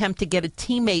 Kimmage's attempt to get a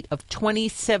teammate of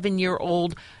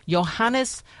 27-year-old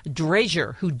Johannes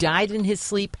Dreger, who died in his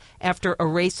sleep after a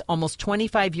race almost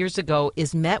 25 years ago,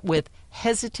 is met with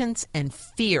hesitance and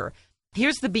fear.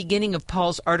 Here's the beginning of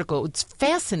Paul's article. It's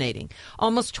fascinating.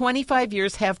 Almost 25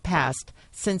 years have passed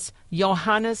since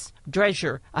Johannes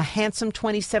Dreger, a handsome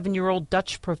 27-year-old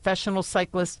Dutch professional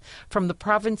cyclist from the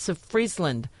province of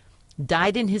Friesland,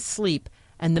 died in his sleep,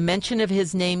 and the mention of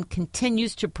his name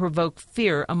continues to provoke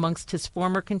fear amongst his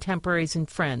former contemporaries and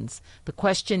friends. The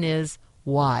question is,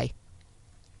 why?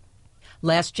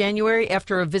 Last January,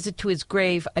 after a visit to his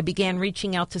grave, I began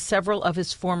reaching out to several of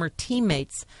his former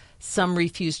teammates. Some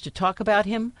refused to talk about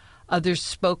him. Others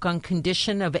spoke on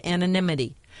condition of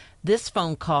anonymity. This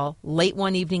phone call, late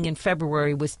one evening in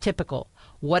February, was typical.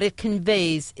 What it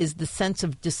conveys is the sense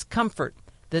of discomfort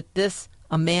that this,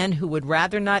 a man who would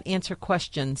rather not answer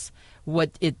questions,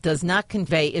 what it does not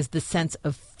convey is the sense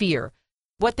of fear.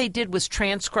 What they did was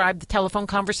transcribe the telephone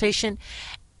conversation.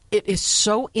 It is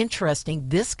so interesting.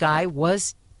 This guy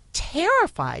was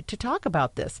terrified to talk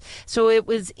about this. So it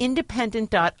was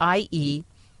independent.ie.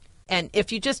 And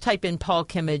if you just type in Paul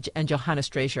Kimmage and Johannes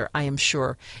Dreger, I am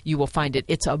sure you will find it.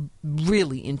 It's a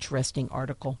really interesting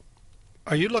article.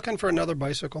 Are you looking for another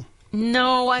bicycle?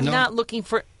 No, I'm not looking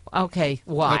for... Okay,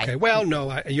 why? Okay, well,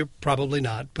 no, you're probably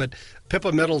not. But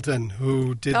Pippa Middleton,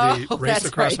 who did the Race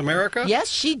Across America. Yes,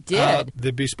 she did.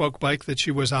 The bespoke bike that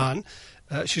she was on,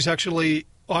 she's actually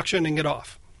auctioning it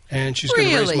off. And she's going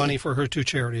to raise money for her two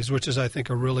charities, which is, I think,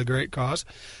 a really great cause.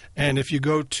 And if you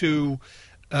go to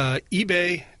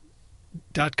ebay.com.uk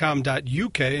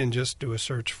and just do a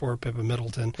search for Pippa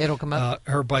Middleton, it'll come up.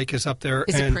 Her bike is up there.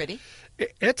 Is it pretty?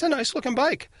 It's a nice-looking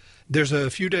bike. There's a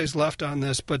few days left on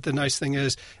this, but the nice thing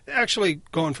is actually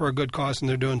going for a good cause, and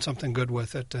they're doing something good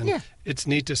with it. And it's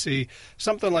neat to see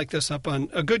something like this up on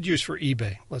a good use for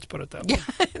eBay. Let's put it that way.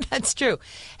 Yeah, that's true.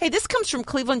 Hey, this comes from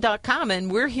Cleveland.com,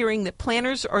 and we're hearing that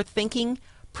planners are thinking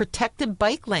protected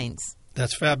bike lanes.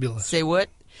 That's fabulous. Say what?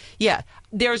 Yeah,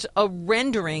 there's a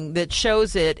rendering that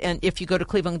shows it, and if you go to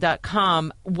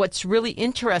Cleveland.com, what's really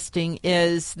interesting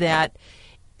is that,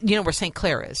 you know where St.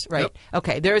 Clair is, right? Yep.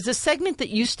 Okay, there is a segment that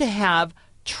used to have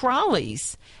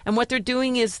trolleys, and what they're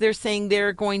doing is they're saying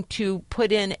they're going to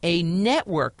put in a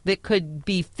network that could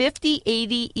be 50,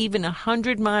 80, even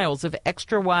 100 miles of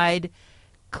extra wide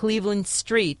Cleveland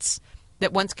streets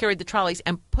that once carried the trolleys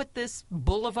and put this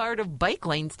boulevard of bike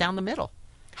lanes down the middle.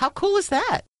 How cool is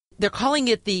that? They're calling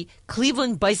it the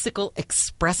Cleveland Bicycle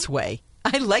Expressway.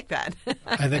 I like that.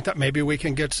 I think that maybe we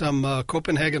can get some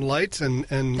Copenhagen lights and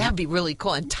that'd be really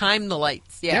cool. And time the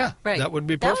lights. Yeah, right. That would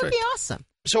be perfect. That would be awesome.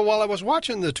 So while I was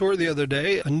watching the tour the other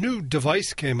day, a new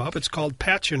device came up. It's called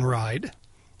Patch and Ride.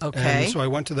 Okay. And so I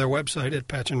went to their website at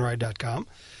patchandride.com.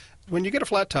 When you get a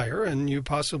flat tire and you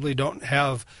possibly don't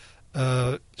have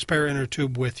a spare inner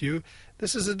tube with you,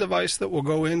 this is a device that will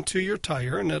go into your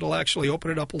tire, and it'll actually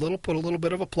open it up a little, put a little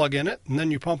bit of a plug in it, and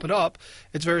then you pump it up.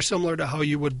 It's very similar to how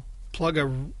you would plug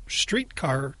a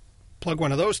streetcar, plug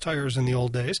one of those tires in the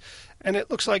old days. And it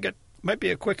looks like it might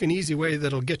be a quick and easy way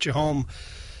that'll get you home,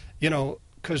 you know,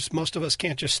 because most of us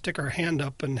can't just stick our hand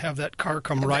up and have that car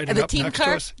come riding up next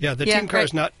to us. Yeah, the team car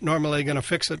is not normally going to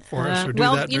fix it for us or do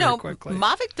that very quickly.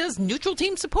 Mavic does neutral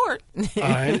team support.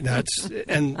 That's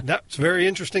very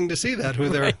interesting to see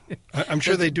that. I'm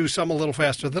sure they do some a little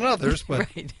faster than others, but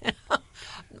right.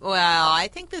 Well, I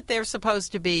think that they're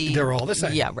supposed to be... They're all the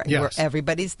same. Yeah, right. Yes.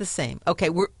 Everybody's the same. Okay,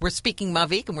 we're speaking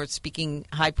Mavic and we're speaking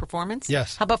high performance?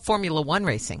 Yes. How about Formula One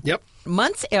racing? Yep.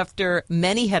 Months after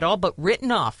many had all but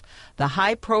written off the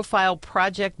high-profile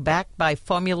project backed by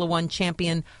Formula One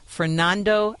champion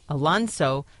Fernando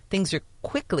Alonso, things are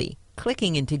quickly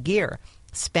clicking into gear.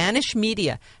 Spanish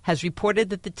media has reported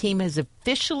that the team has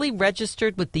officially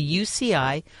registered with the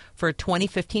UCI for a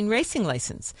 2015 racing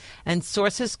license. And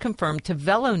sources confirmed to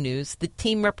Velo News that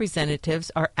team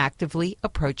representatives are actively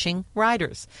approaching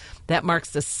riders. That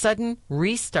marks the sudden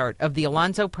restart of the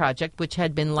Alonso project, which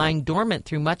had been lying dormant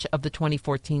through much of the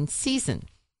 2014 season.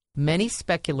 Many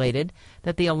speculated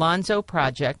that the Alonso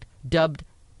project, dubbed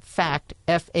FACT,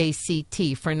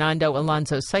 F-A-C-T, Fernando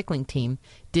Alonso cycling team,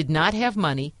 did not have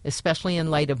money, especially in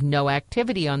light of no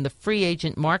activity on the free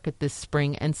agent market this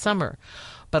spring and summer.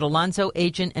 But Alonso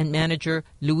agent and manager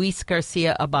Luis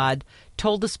Garcia Abad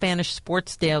told the Spanish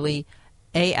sports daily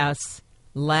AS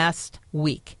last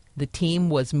week the team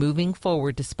was moving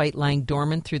forward despite lying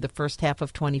dormant through the first half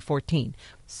of 2014.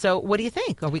 So what do you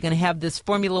think? Are we going to have this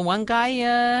Formula One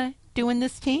guy doing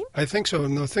this team? I think so.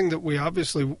 And the thing that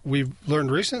we've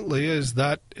learned recently is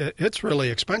that it's really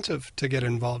expensive to get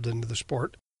involved into the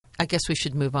sport. I guess we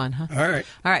should move on, huh? All right.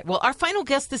 All right. Well, our final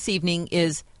guest this evening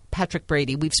is Patrick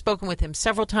Brady. We've spoken with him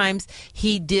several times.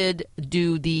 He did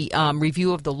do the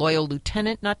review of The Loyal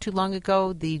Lieutenant not too long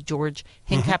ago, the George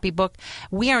Hincapie book.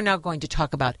 We are now going to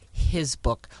talk about his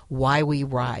book, Why We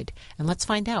Ride. And let's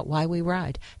find out why we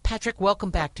ride. Patrick, welcome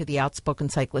back to the Outspoken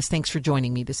Cyclist. Thanks for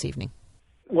joining me this evening.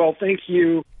 Well, thank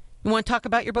you. You want to talk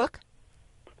about your book?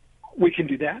 We can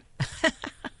do that.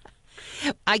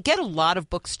 I get a lot of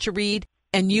books to read.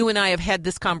 And you and I have had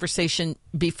this conversation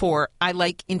before. I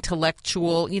like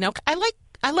intellectual,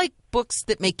 I like books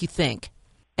that make you think.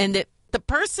 And that the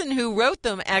person who wrote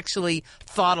them actually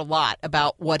thought a lot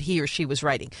about what he or she was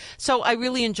writing. So I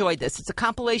really enjoyed this. It's a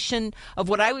compilation of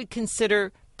what I would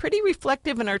consider pretty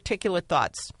reflective and articulate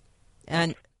thoughts.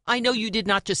 And I know you did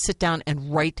not just sit down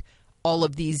and write all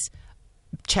of these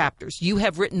chapters. You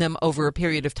have written them over a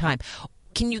period of time.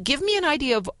 Can you give me an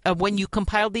idea of when you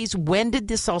compiled these? When did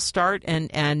this all start?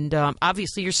 And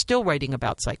obviously, you're still writing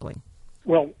about cycling.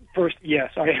 Well, first,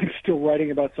 yes, I am still writing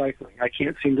about cycling. I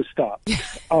can't seem to stop.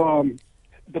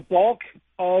 The bulk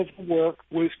of the work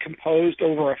was composed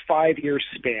over a 5-year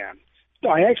span.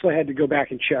 I actually had to go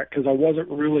back and check because I wasn't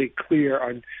really clear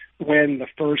on when the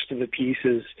first of the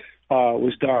pieces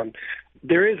was done.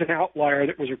 There is an outlier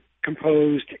that was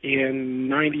composed in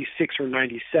 96 or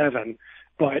 97,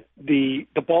 but the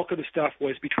bulk of the stuff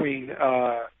was between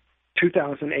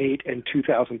 2008 and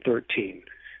 2013.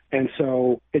 And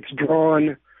so it's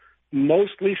drawn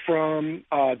mostly from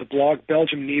the blog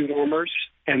Belgium Knee Warmers,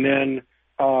 and then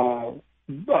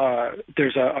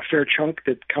there's a fair chunk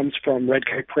that comes from Red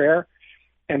Kite Prayer,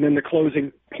 and then the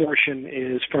closing portion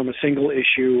is from a single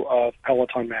issue of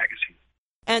Peloton magazine.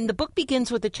 And the book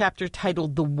begins with a chapter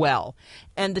titled The Well.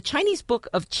 And the Chinese Book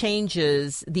of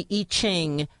Changes, the I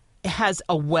Ching, has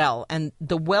a well, and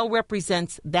the well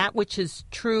represents that which is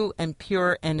true and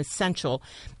pure and essential.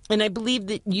 And I believe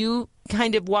that you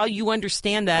kind of, while you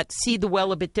understand that, see the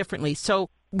well a bit differently. So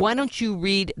why don't you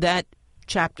read that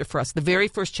chapter for us, the very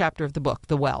first chapter of the book,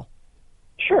 The Well?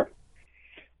 Sure.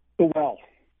 The well.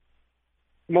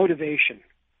 Motivation.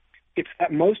 It's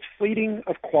that most fleeting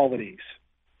of qualities.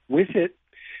 With it,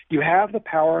 you have the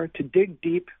power to dig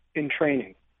deep in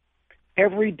training.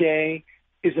 Every day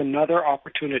is another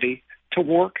opportunity to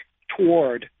work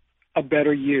toward a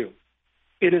better you.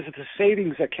 It is the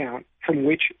savings account from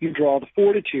which you draw the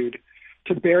fortitude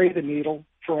to bury the needle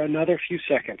for another few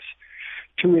seconds,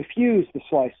 to refuse the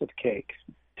slice of cake,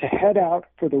 to head out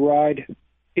for the ride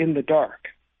in the dark.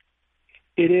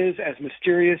 It is as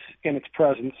mysterious in its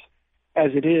presence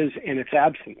as it is in its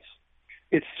absence.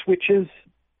 Its switches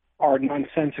are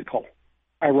nonsensical,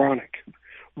 ironic.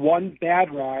 One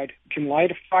bad ride can light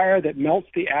a fire that melts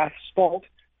the asphalt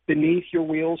beneath your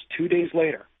wheels 2 days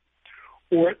later.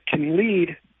 Or it can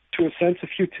lead to a sense of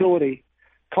futility,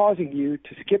 causing you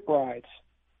to skip rides,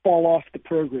 fall off the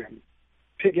program,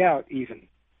 pig out even.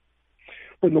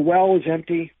 When the well is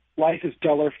empty, life is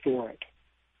duller for it.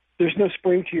 There's no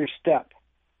spring to your step.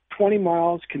 20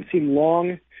 miles can seem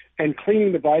long, and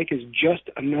cleaning the bike is just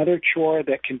another chore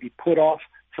that can be put off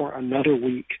for another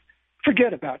week.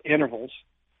 Forget about intervals.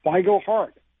 Why go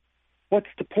hard? What's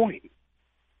the point?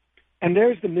 And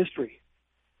there's the mystery.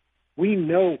 We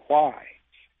know why.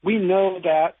 We know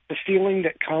that the feeling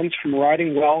that comes from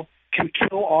riding well can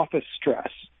kill office stress,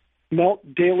 melt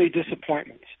daily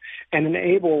disappointments, and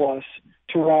enable us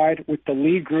to ride with the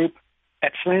lead group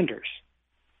at Flanders.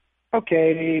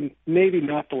 Okay, maybe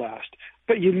not the last,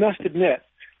 but you must admit,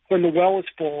 when the well is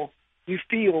full, you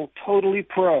feel totally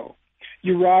pro.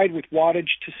 You ride with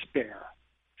wattage to spare.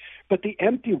 But the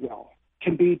empty well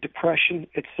can be depression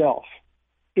itself.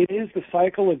 It is the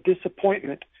cycle of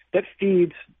disappointment that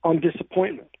feeds on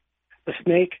disappointment. The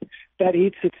snake that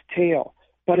eats its tail,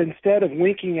 but instead of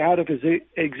winking out of its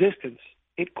existence,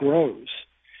 it grows.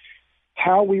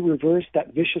 How we reverse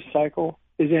that vicious cycle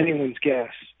is anyone's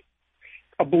guess.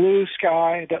 A blue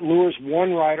sky that lures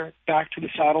one rider back to the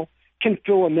saddle can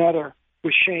fill another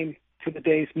with shame for the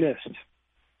day's missed.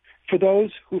 For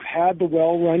those who've had the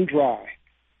well run dry,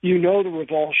 you know the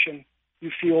revulsion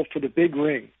you feel for the big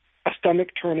ring, a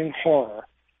stomach-turning horror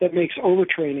that makes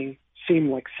overtraining seem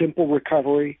like simple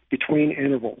recovery between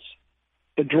intervals.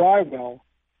 The dry well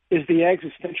is the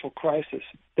existential crisis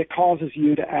that causes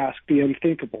you to ask the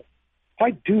unthinkable.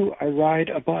 Why do I ride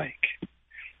a bike?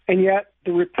 And yet,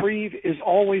 the reprieve is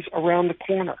always around the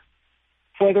corner.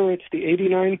 Whether it's the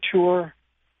 89 Tour,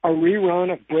 a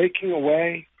rerun of Breaking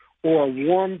Away, or a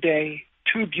warm day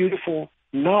too beautiful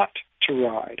not to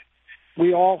ride,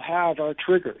 we all have our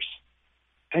triggers.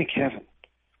 Thank heaven.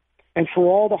 And for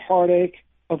all the heartache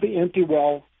of the empty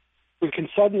well, we can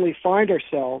suddenly find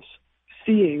ourselves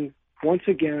seeing, once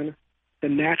again, the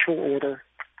natural order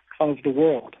of the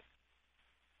world.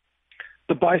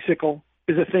 The bicycle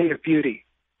is a thing of beauty,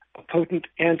 a potent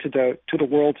antidote to the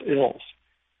world's ills,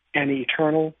 an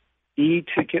eternal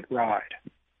e-ticket ride.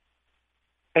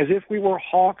 As if we were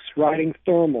hawks riding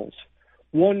thermals,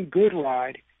 one good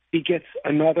ride begets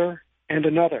another and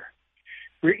another.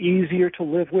 We're easier to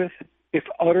live with if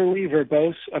utterly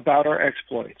verbose about our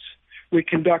exploits. We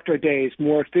conduct our days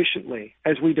more efficiently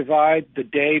as we divide the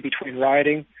day between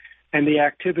riding and the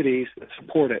activities that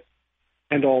support it,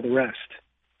 and all the rest.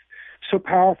 So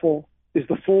powerful is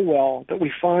the full well that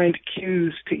we find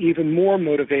cues to even more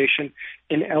motivation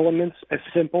in elements as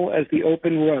simple as the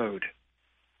open road.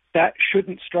 That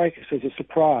shouldn't strike us as a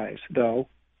surprise, though.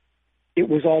 It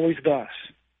was always thus.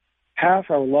 Half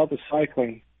our love of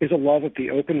cycling is a love of the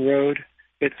open road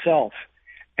itself,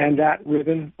 and that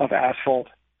ribbon of asphalt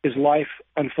is life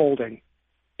unfolding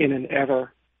in an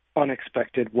ever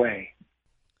unexpected way.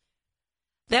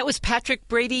 That was Patrick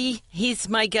Brady. He's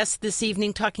my guest this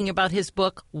evening talking about his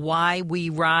book, Why We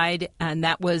Ride, and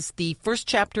that was the first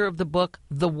chapter of the book,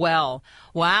 The Well.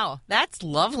 Wow, that's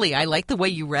lovely. I like the way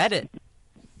you read it.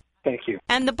 Thank you.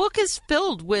 And the book is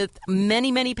filled with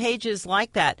many, many pages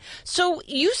like that. So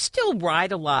you still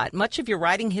ride a lot. Much of your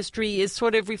riding history is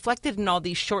sort of reflected in all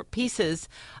these short pieces.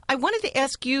 I wanted to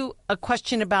ask you a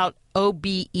question about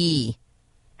OBE.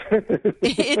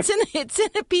 It's in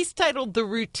a piece titled The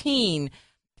Routine.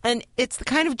 And it's the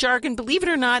kind of jargon, believe it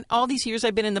or not, all these years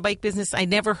I've been in the bike business, I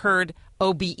never heard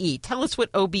OBE. Tell us what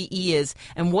OBE is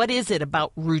and what is it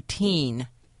about routine?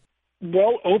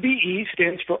 Well, OBE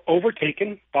stands for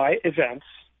overtaken by events.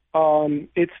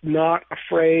 It's not a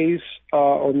phrase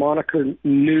or moniker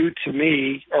new to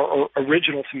me or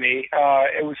original to me.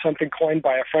 It was something coined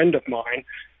by a friend of mine.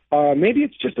 Maybe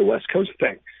it's just a West Coast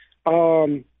thing.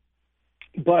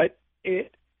 But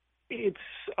it's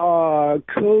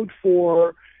code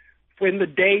for when the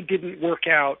day didn't work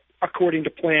out according to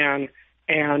plan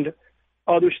and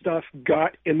other stuff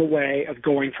got in the way of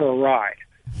going for a ride.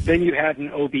 Then you had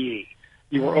an OBE.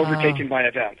 You were overtaken by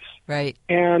events. Right.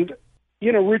 And,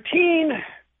 routine,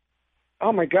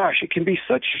 oh my gosh, it can be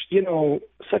such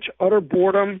utter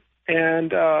boredom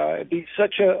and be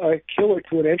such a killer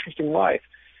to an interesting life.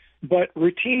 But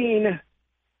routine,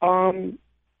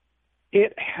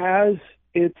 it has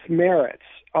its merits.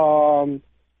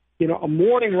 A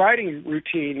morning riding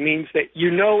routine means that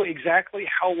you know exactly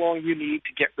how long you need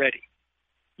to get ready.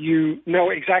 You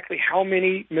know exactly how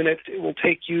many minutes it will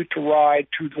take you to ride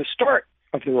to the start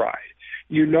of the ride.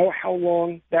 You know how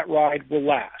long that ride will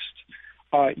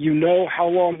last. You know how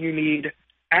long you need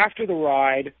after the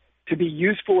ride to be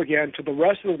useful again to the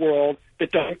rest of the world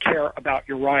that doesn't care about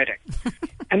your riding.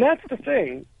 And that's the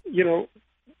thing.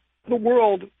 The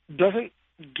world doesn't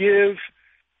give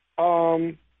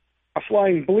a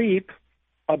flying bleep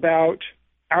about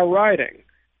our riding.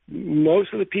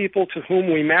 Most of the people to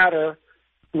whom we matter,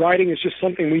 riding is just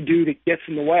something we do that gets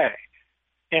in the way.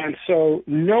 And so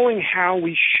knowing how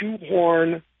we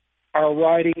shoehorn our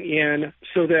riding in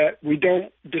so that we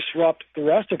don't disrupt the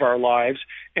rest of our lives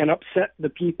and upset the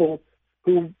people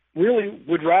who really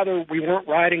would rather we weren't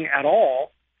riding at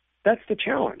all, that's the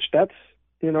challenge. That's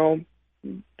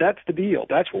the deal.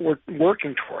 That's what we're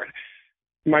working toward.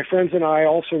 My friends and I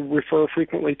also refer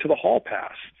frequently to the hall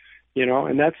pass,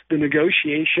 and that's the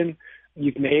negotiation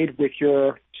you've made with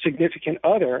your significant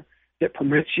other that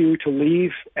permits you to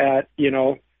leave at,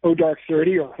 dark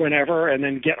 30 or whenever, and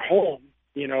then get home,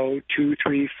 2,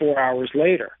 3, 4 hours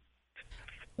later.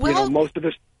 Well, most of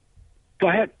us. Go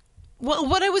ahead. Well,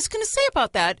 what I was going to say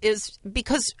about that is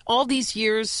because all these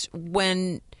years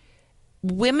when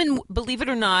women, believe it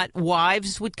or not,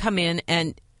 wives would come in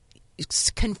and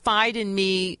confide in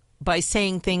me by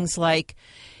saying things like,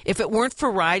 if it weren't for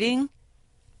riding,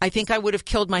 I think I would have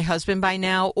killed my husband by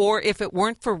now. Or if it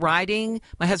weren't for riding,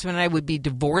 my husband and I would be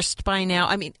divorced by now.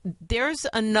 I mean, there's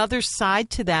another side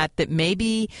to that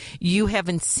maybe you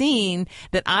haven't seen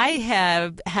that I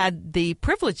have had the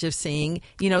privilege of seeing,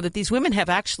 that these women have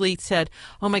actually said,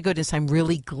 oh, my goodness, I'm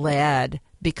really glad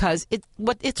because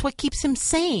it's what keeps him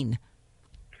sane.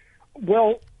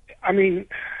 Well, I mean,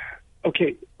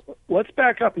 okay, let's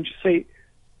back up and just say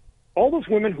all those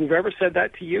women who've ever said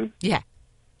that to you. Yeah.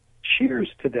 Cheers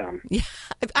to them. Yeah,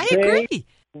 I agree. They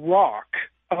rock.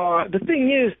 The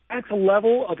thing is, that's a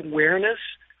level of awareness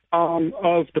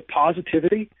of the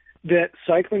positivity that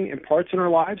cycling imparts in our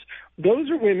lives. Those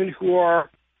are women who are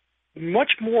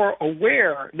much more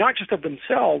aware, not just of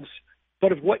themselves,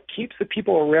 but of what keeps the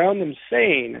people around them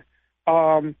sane.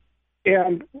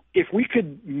 And if we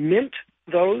could mint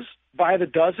those by the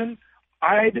dozen,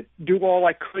 I'd do all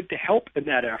I could to help in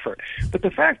that effort. But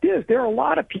the fact is, there are a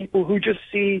lot of people who just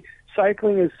see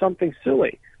cycling as something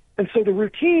silly. And so the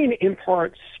routine, in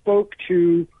part, spoke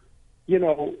to,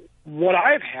 what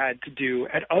I've had to do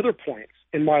at other points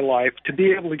in my life to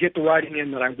be able to get the riding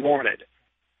in that I wanted.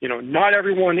 Not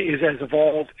everyone is as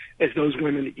evolved as those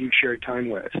women that you shared time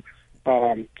with.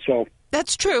 So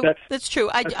That's true. That's true.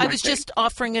 I was thing. just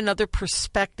offering another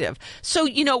perspective. So,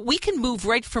 we can move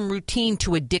right from routine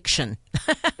to addiction.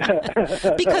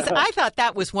 Because I thought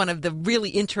that was one of the really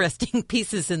interesting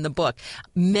pieces in the book.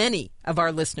 Many of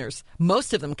our listeners,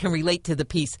 most of them can relate to the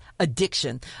piece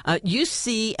addiction. You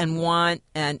see and want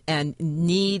and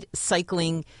need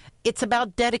cycling. It's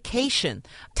about dedication.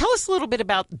 Tell us a little bit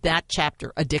about that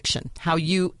chapter, addiction, how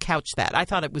you couch that. I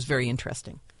thought it was very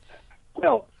interesting.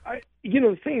 Well,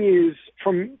 the thing is,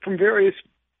 from various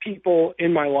people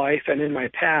in my life and in my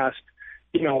past,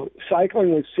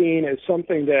 cycling was seen as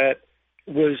something that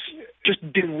was just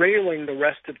derailing the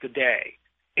rest of the day.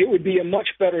 It would be a much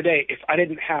better day if I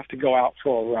didn't have to go out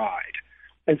for a ride.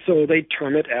 And so they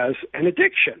term it as an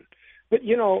addiction. But,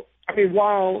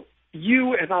 while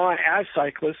you and I as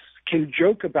cyclists can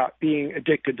joke about being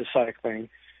addicted to cycling,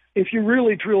 if you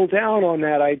really drill down on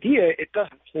that idea, it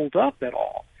doesn't hold up at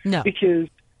all. No. Because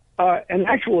an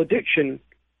actual addiction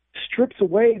strips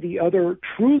away the other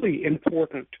truly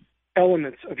important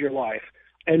elements of your life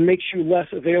and makes you less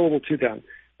available to them.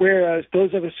 Whereas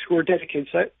those of us who are dedicated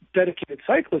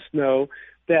cyclists know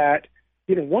that,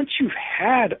 once you've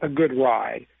had a good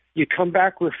ride, you come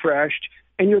back refreshed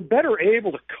and you're better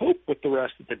able to cope with the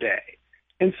rest of the day.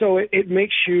 And so it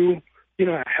makes you,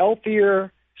 a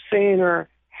healthier, saner,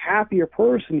 happier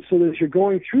person so that as you're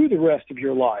going through the rest of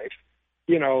your life,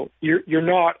 you're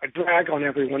not a drag on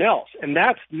everyone else. And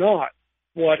that's not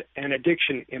what an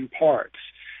addiction imparts.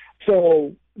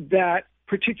 So that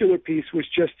particular piece was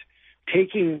just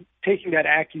taking that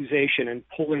accusation and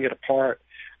pulling it apart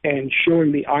and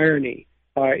showing the irony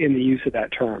in the use of that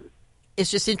term.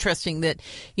 It's just interesting that,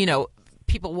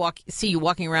 people see you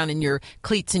walking around in your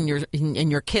cleats and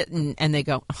your kit and they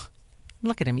go, oh,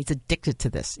 look at him, he's addicted to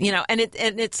this, and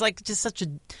it's like just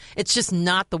it's just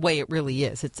not the way it really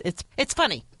is. It's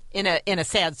funny in a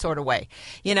sad sort of way,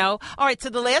 All right, so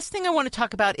the last thing I want to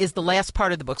talk about is the last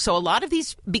part of the book. So a lot of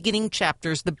these beginning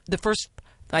chapters, the first,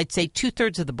 I'd say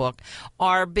 2/3 of the book,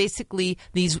 are basically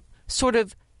these sort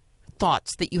of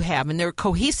thoughts that you have, and they're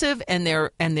cohesive and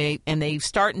they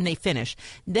start and they finish.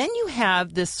 Then you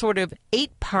have this sort of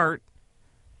 8-part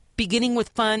beginning with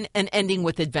fun and ending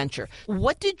with adventure.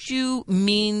 What did you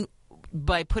mean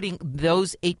by putting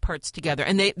those 8 parts together?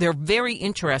 And they're very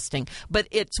interesting, but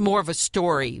it's more of a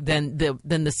story than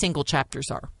the single chapters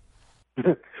are.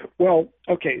 Well,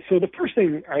 okay, so the first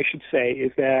thing I should say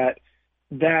is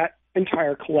that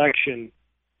entire collection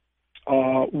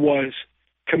was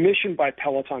commissioned by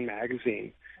Peloton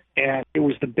magazine, and it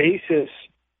was the basis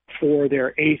for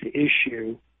their 8th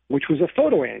issue, which was a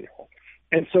photo annual.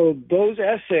 And so those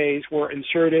essays were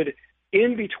inserted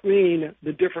in between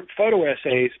the different photo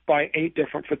essays by 8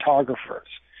 different photographers.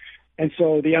 And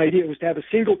so the idea was to have a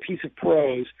single piece of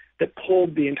prose that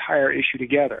pulled the entire issue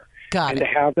together. Got it. To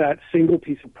have that single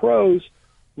piece of prose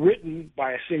written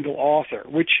by a single author,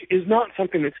 which is not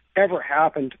something that's ever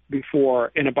happened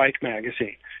before in a bike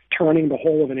magazine. Turning the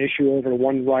whole of an issue over to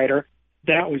one writer,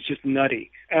 that was just nutty.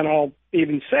 And I'll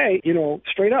even say,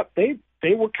 straight up, they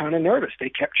were kind of nervous. They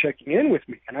kept checking in with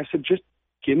me. And I said, just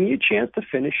give me a chance to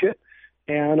finish it,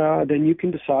 and then you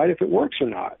can decide if it works or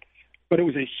not. But it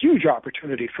was a huge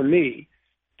opportunity for me.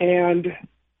 And,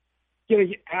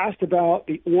 you asked about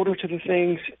the order to the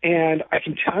things, and I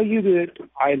can tell you that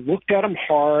I looked at them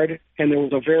hard, and there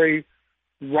was a very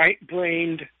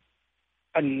right-brained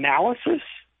analysis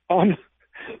on,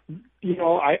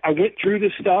 I went through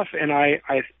this stuff, and I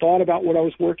thought about what I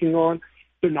was working on.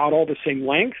 They're not all the same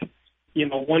length.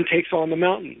 One takes on the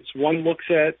mountains. One looks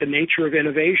at the nature of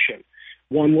innovation.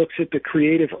 One looks at the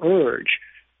creative urge.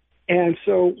 And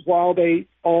so while they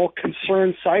all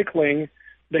concern cycling,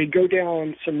 they go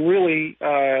down some really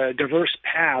diverse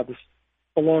paths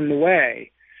along the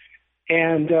way.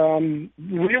 And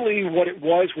really what it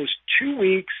was 2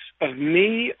 weeks of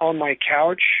me on my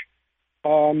couch.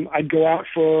 I'd go out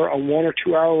for a 1 or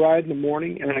 2 hour ride in the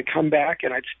morning, and I'd come back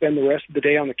and I'd spend the rest of the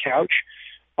day on the couch,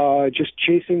 just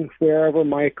chasing wherever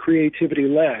my creativity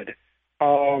led.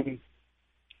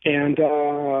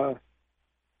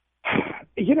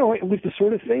 It was the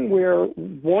sort of thing where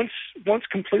once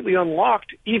completely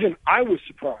unlocked, even I was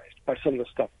surprised by some of the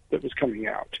stuff that was coming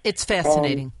out. It's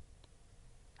fascinating.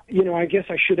 I guess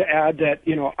I should add that,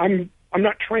 I'm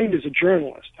not trained as a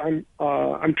journalist. I'm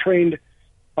trained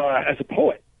as a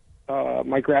poet.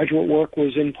 My graduate work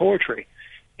was in poetry.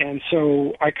 And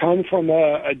so I come from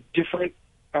a different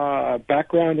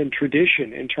background and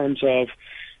tradition in terms of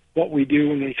what we do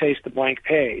when we face the blank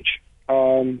page.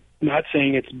 Not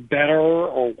saying it's better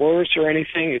or worse or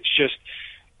anything. It's just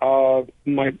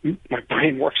my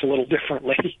brain works a little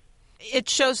differently. It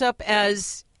shows up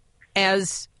as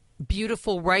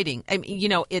beautiful writing. I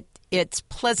mean, it's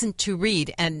pleasant to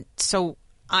read, and so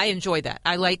I enjoy that.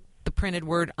 I like the printed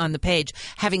word on the page.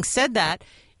 Having said that,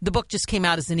 the book just came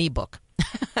out as an ebook.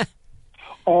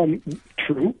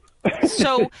 True.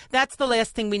 So that's the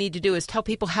last thing we need to do is tell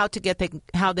people how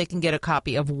they can get a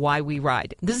copy of Why We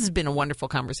Ride. This has been a wonderful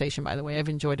conversation, by the way. I've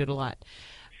enjoyed it a lot.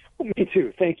 Me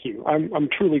too. Thank you. I'm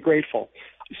truly grateful.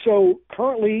 So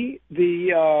currently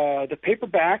the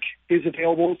paperback is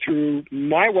available through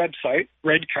my website,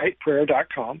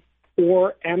 redkiteprayer.com,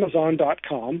 or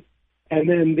Amazon.com. And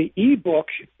then the ebook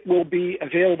will be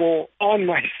available on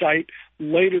my site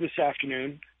later this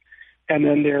afternoon. And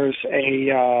then there's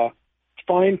a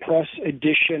fine press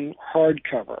edition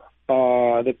hardcover.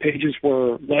 The pages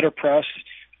were letterpress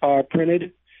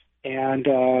printed, and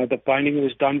the binding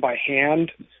was done by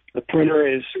hand. The printer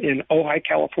is in Ojai,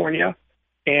 California,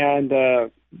 and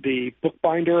the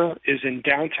bookbinder is in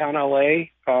downtown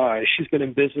L.A. She's been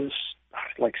in business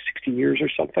like 60 years or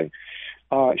something.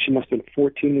 She must have been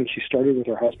 14 when she started with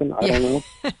her husband. I don't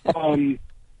know.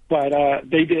 But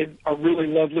they did a really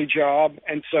lovely job,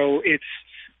 and so it's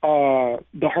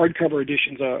the hardcover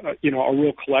edition's a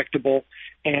real collectible.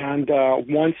 And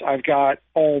once I've got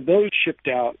all those shipped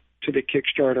out to the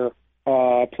Kickstarter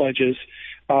pledges,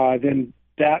 then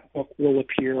that book will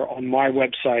appear on my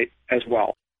website as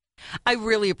well. I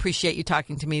really appreciate you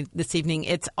talking to me this evening.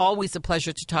 It's always a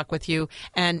pleasure to talk with you.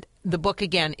 And the book,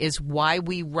 again, is Why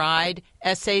We Ride,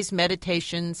 Essays,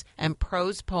 Meditations, and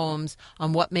Prose Poems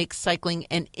on What Makes Cycling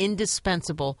an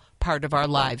Indispensable Part of Our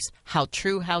Lives. How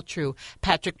true, how true.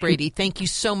 Patrick Brady, thank you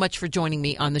so much for joining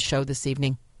me on the show this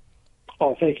evening.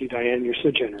 Oh, thank you, Diane. You're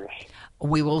so generous.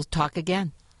 We will talk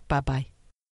again. Bye-bye.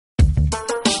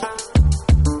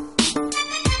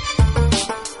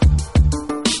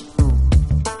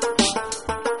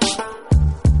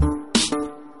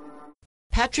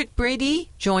 Patrick Brady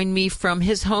joined me from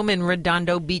his home in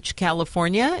Redondo Beach,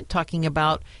 California, talking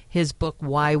about his book,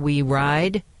 Why We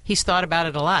Ride. He's thought about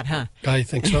it a lot, huh? I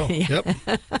think so, Yep.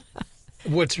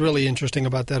 What's really interesting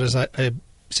about that is I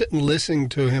sit and listen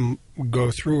to him go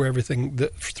through everything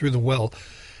through the well,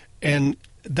 and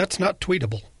that's not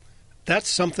tweetable. That's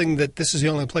something that this is the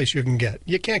only place you can get.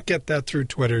 You can't get that through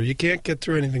Twitter. You can't get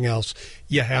through anything else.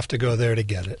 You have to go there to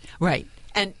get it. Right.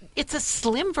 And it's a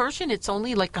slim version. It's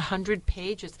only like 100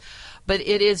 pages. But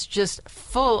it is just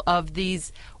full of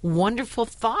these wonderful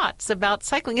thoughts about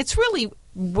cycling. It's really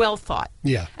well thought.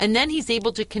 Yeah. And then he's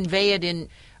able to convey it in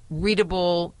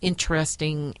readable,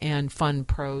 interesting, and fun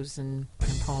prose and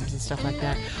poems and stuff like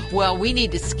that. Well, we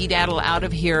need to skedaddle out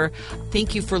of here.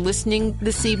 Thank you for listening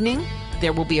this evening.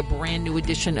 There will be a brand new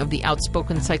edition of the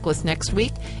Outspoken Cyclist next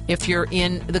week. If you're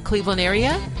in the Cleveland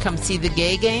area, come see the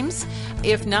Gay Games.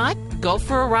 If not, go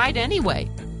for a ride anyway.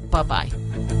 Bye-bye.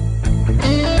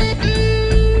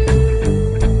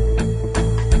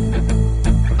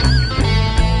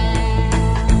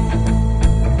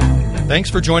 Thanks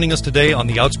for joining us today on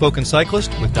The Outspoken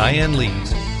Cyclist with Diane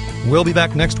Lees. We'll be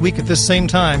back next week at this same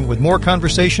time with more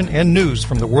conversation and news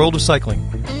from the world of cycling.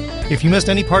 If you missed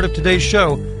any part of today's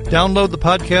show, download the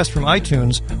podcast from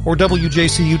iTunes or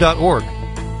WJCU.org.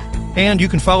 And you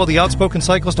can follow the Outspoken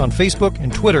Cyclist on Facebook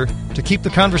and Twitter to keep the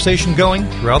conversation going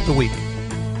throughout the week.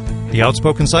 The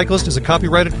Outspoken Cyclist is a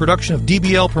copyrighted production of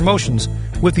DBL Promotions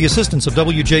with the assistance of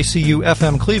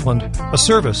WJCU-FM Cleveland, a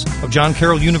service of John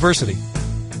Carroll University.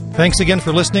 Thanks again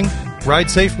for listening,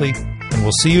 ride safely, and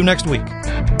we'll see you next week.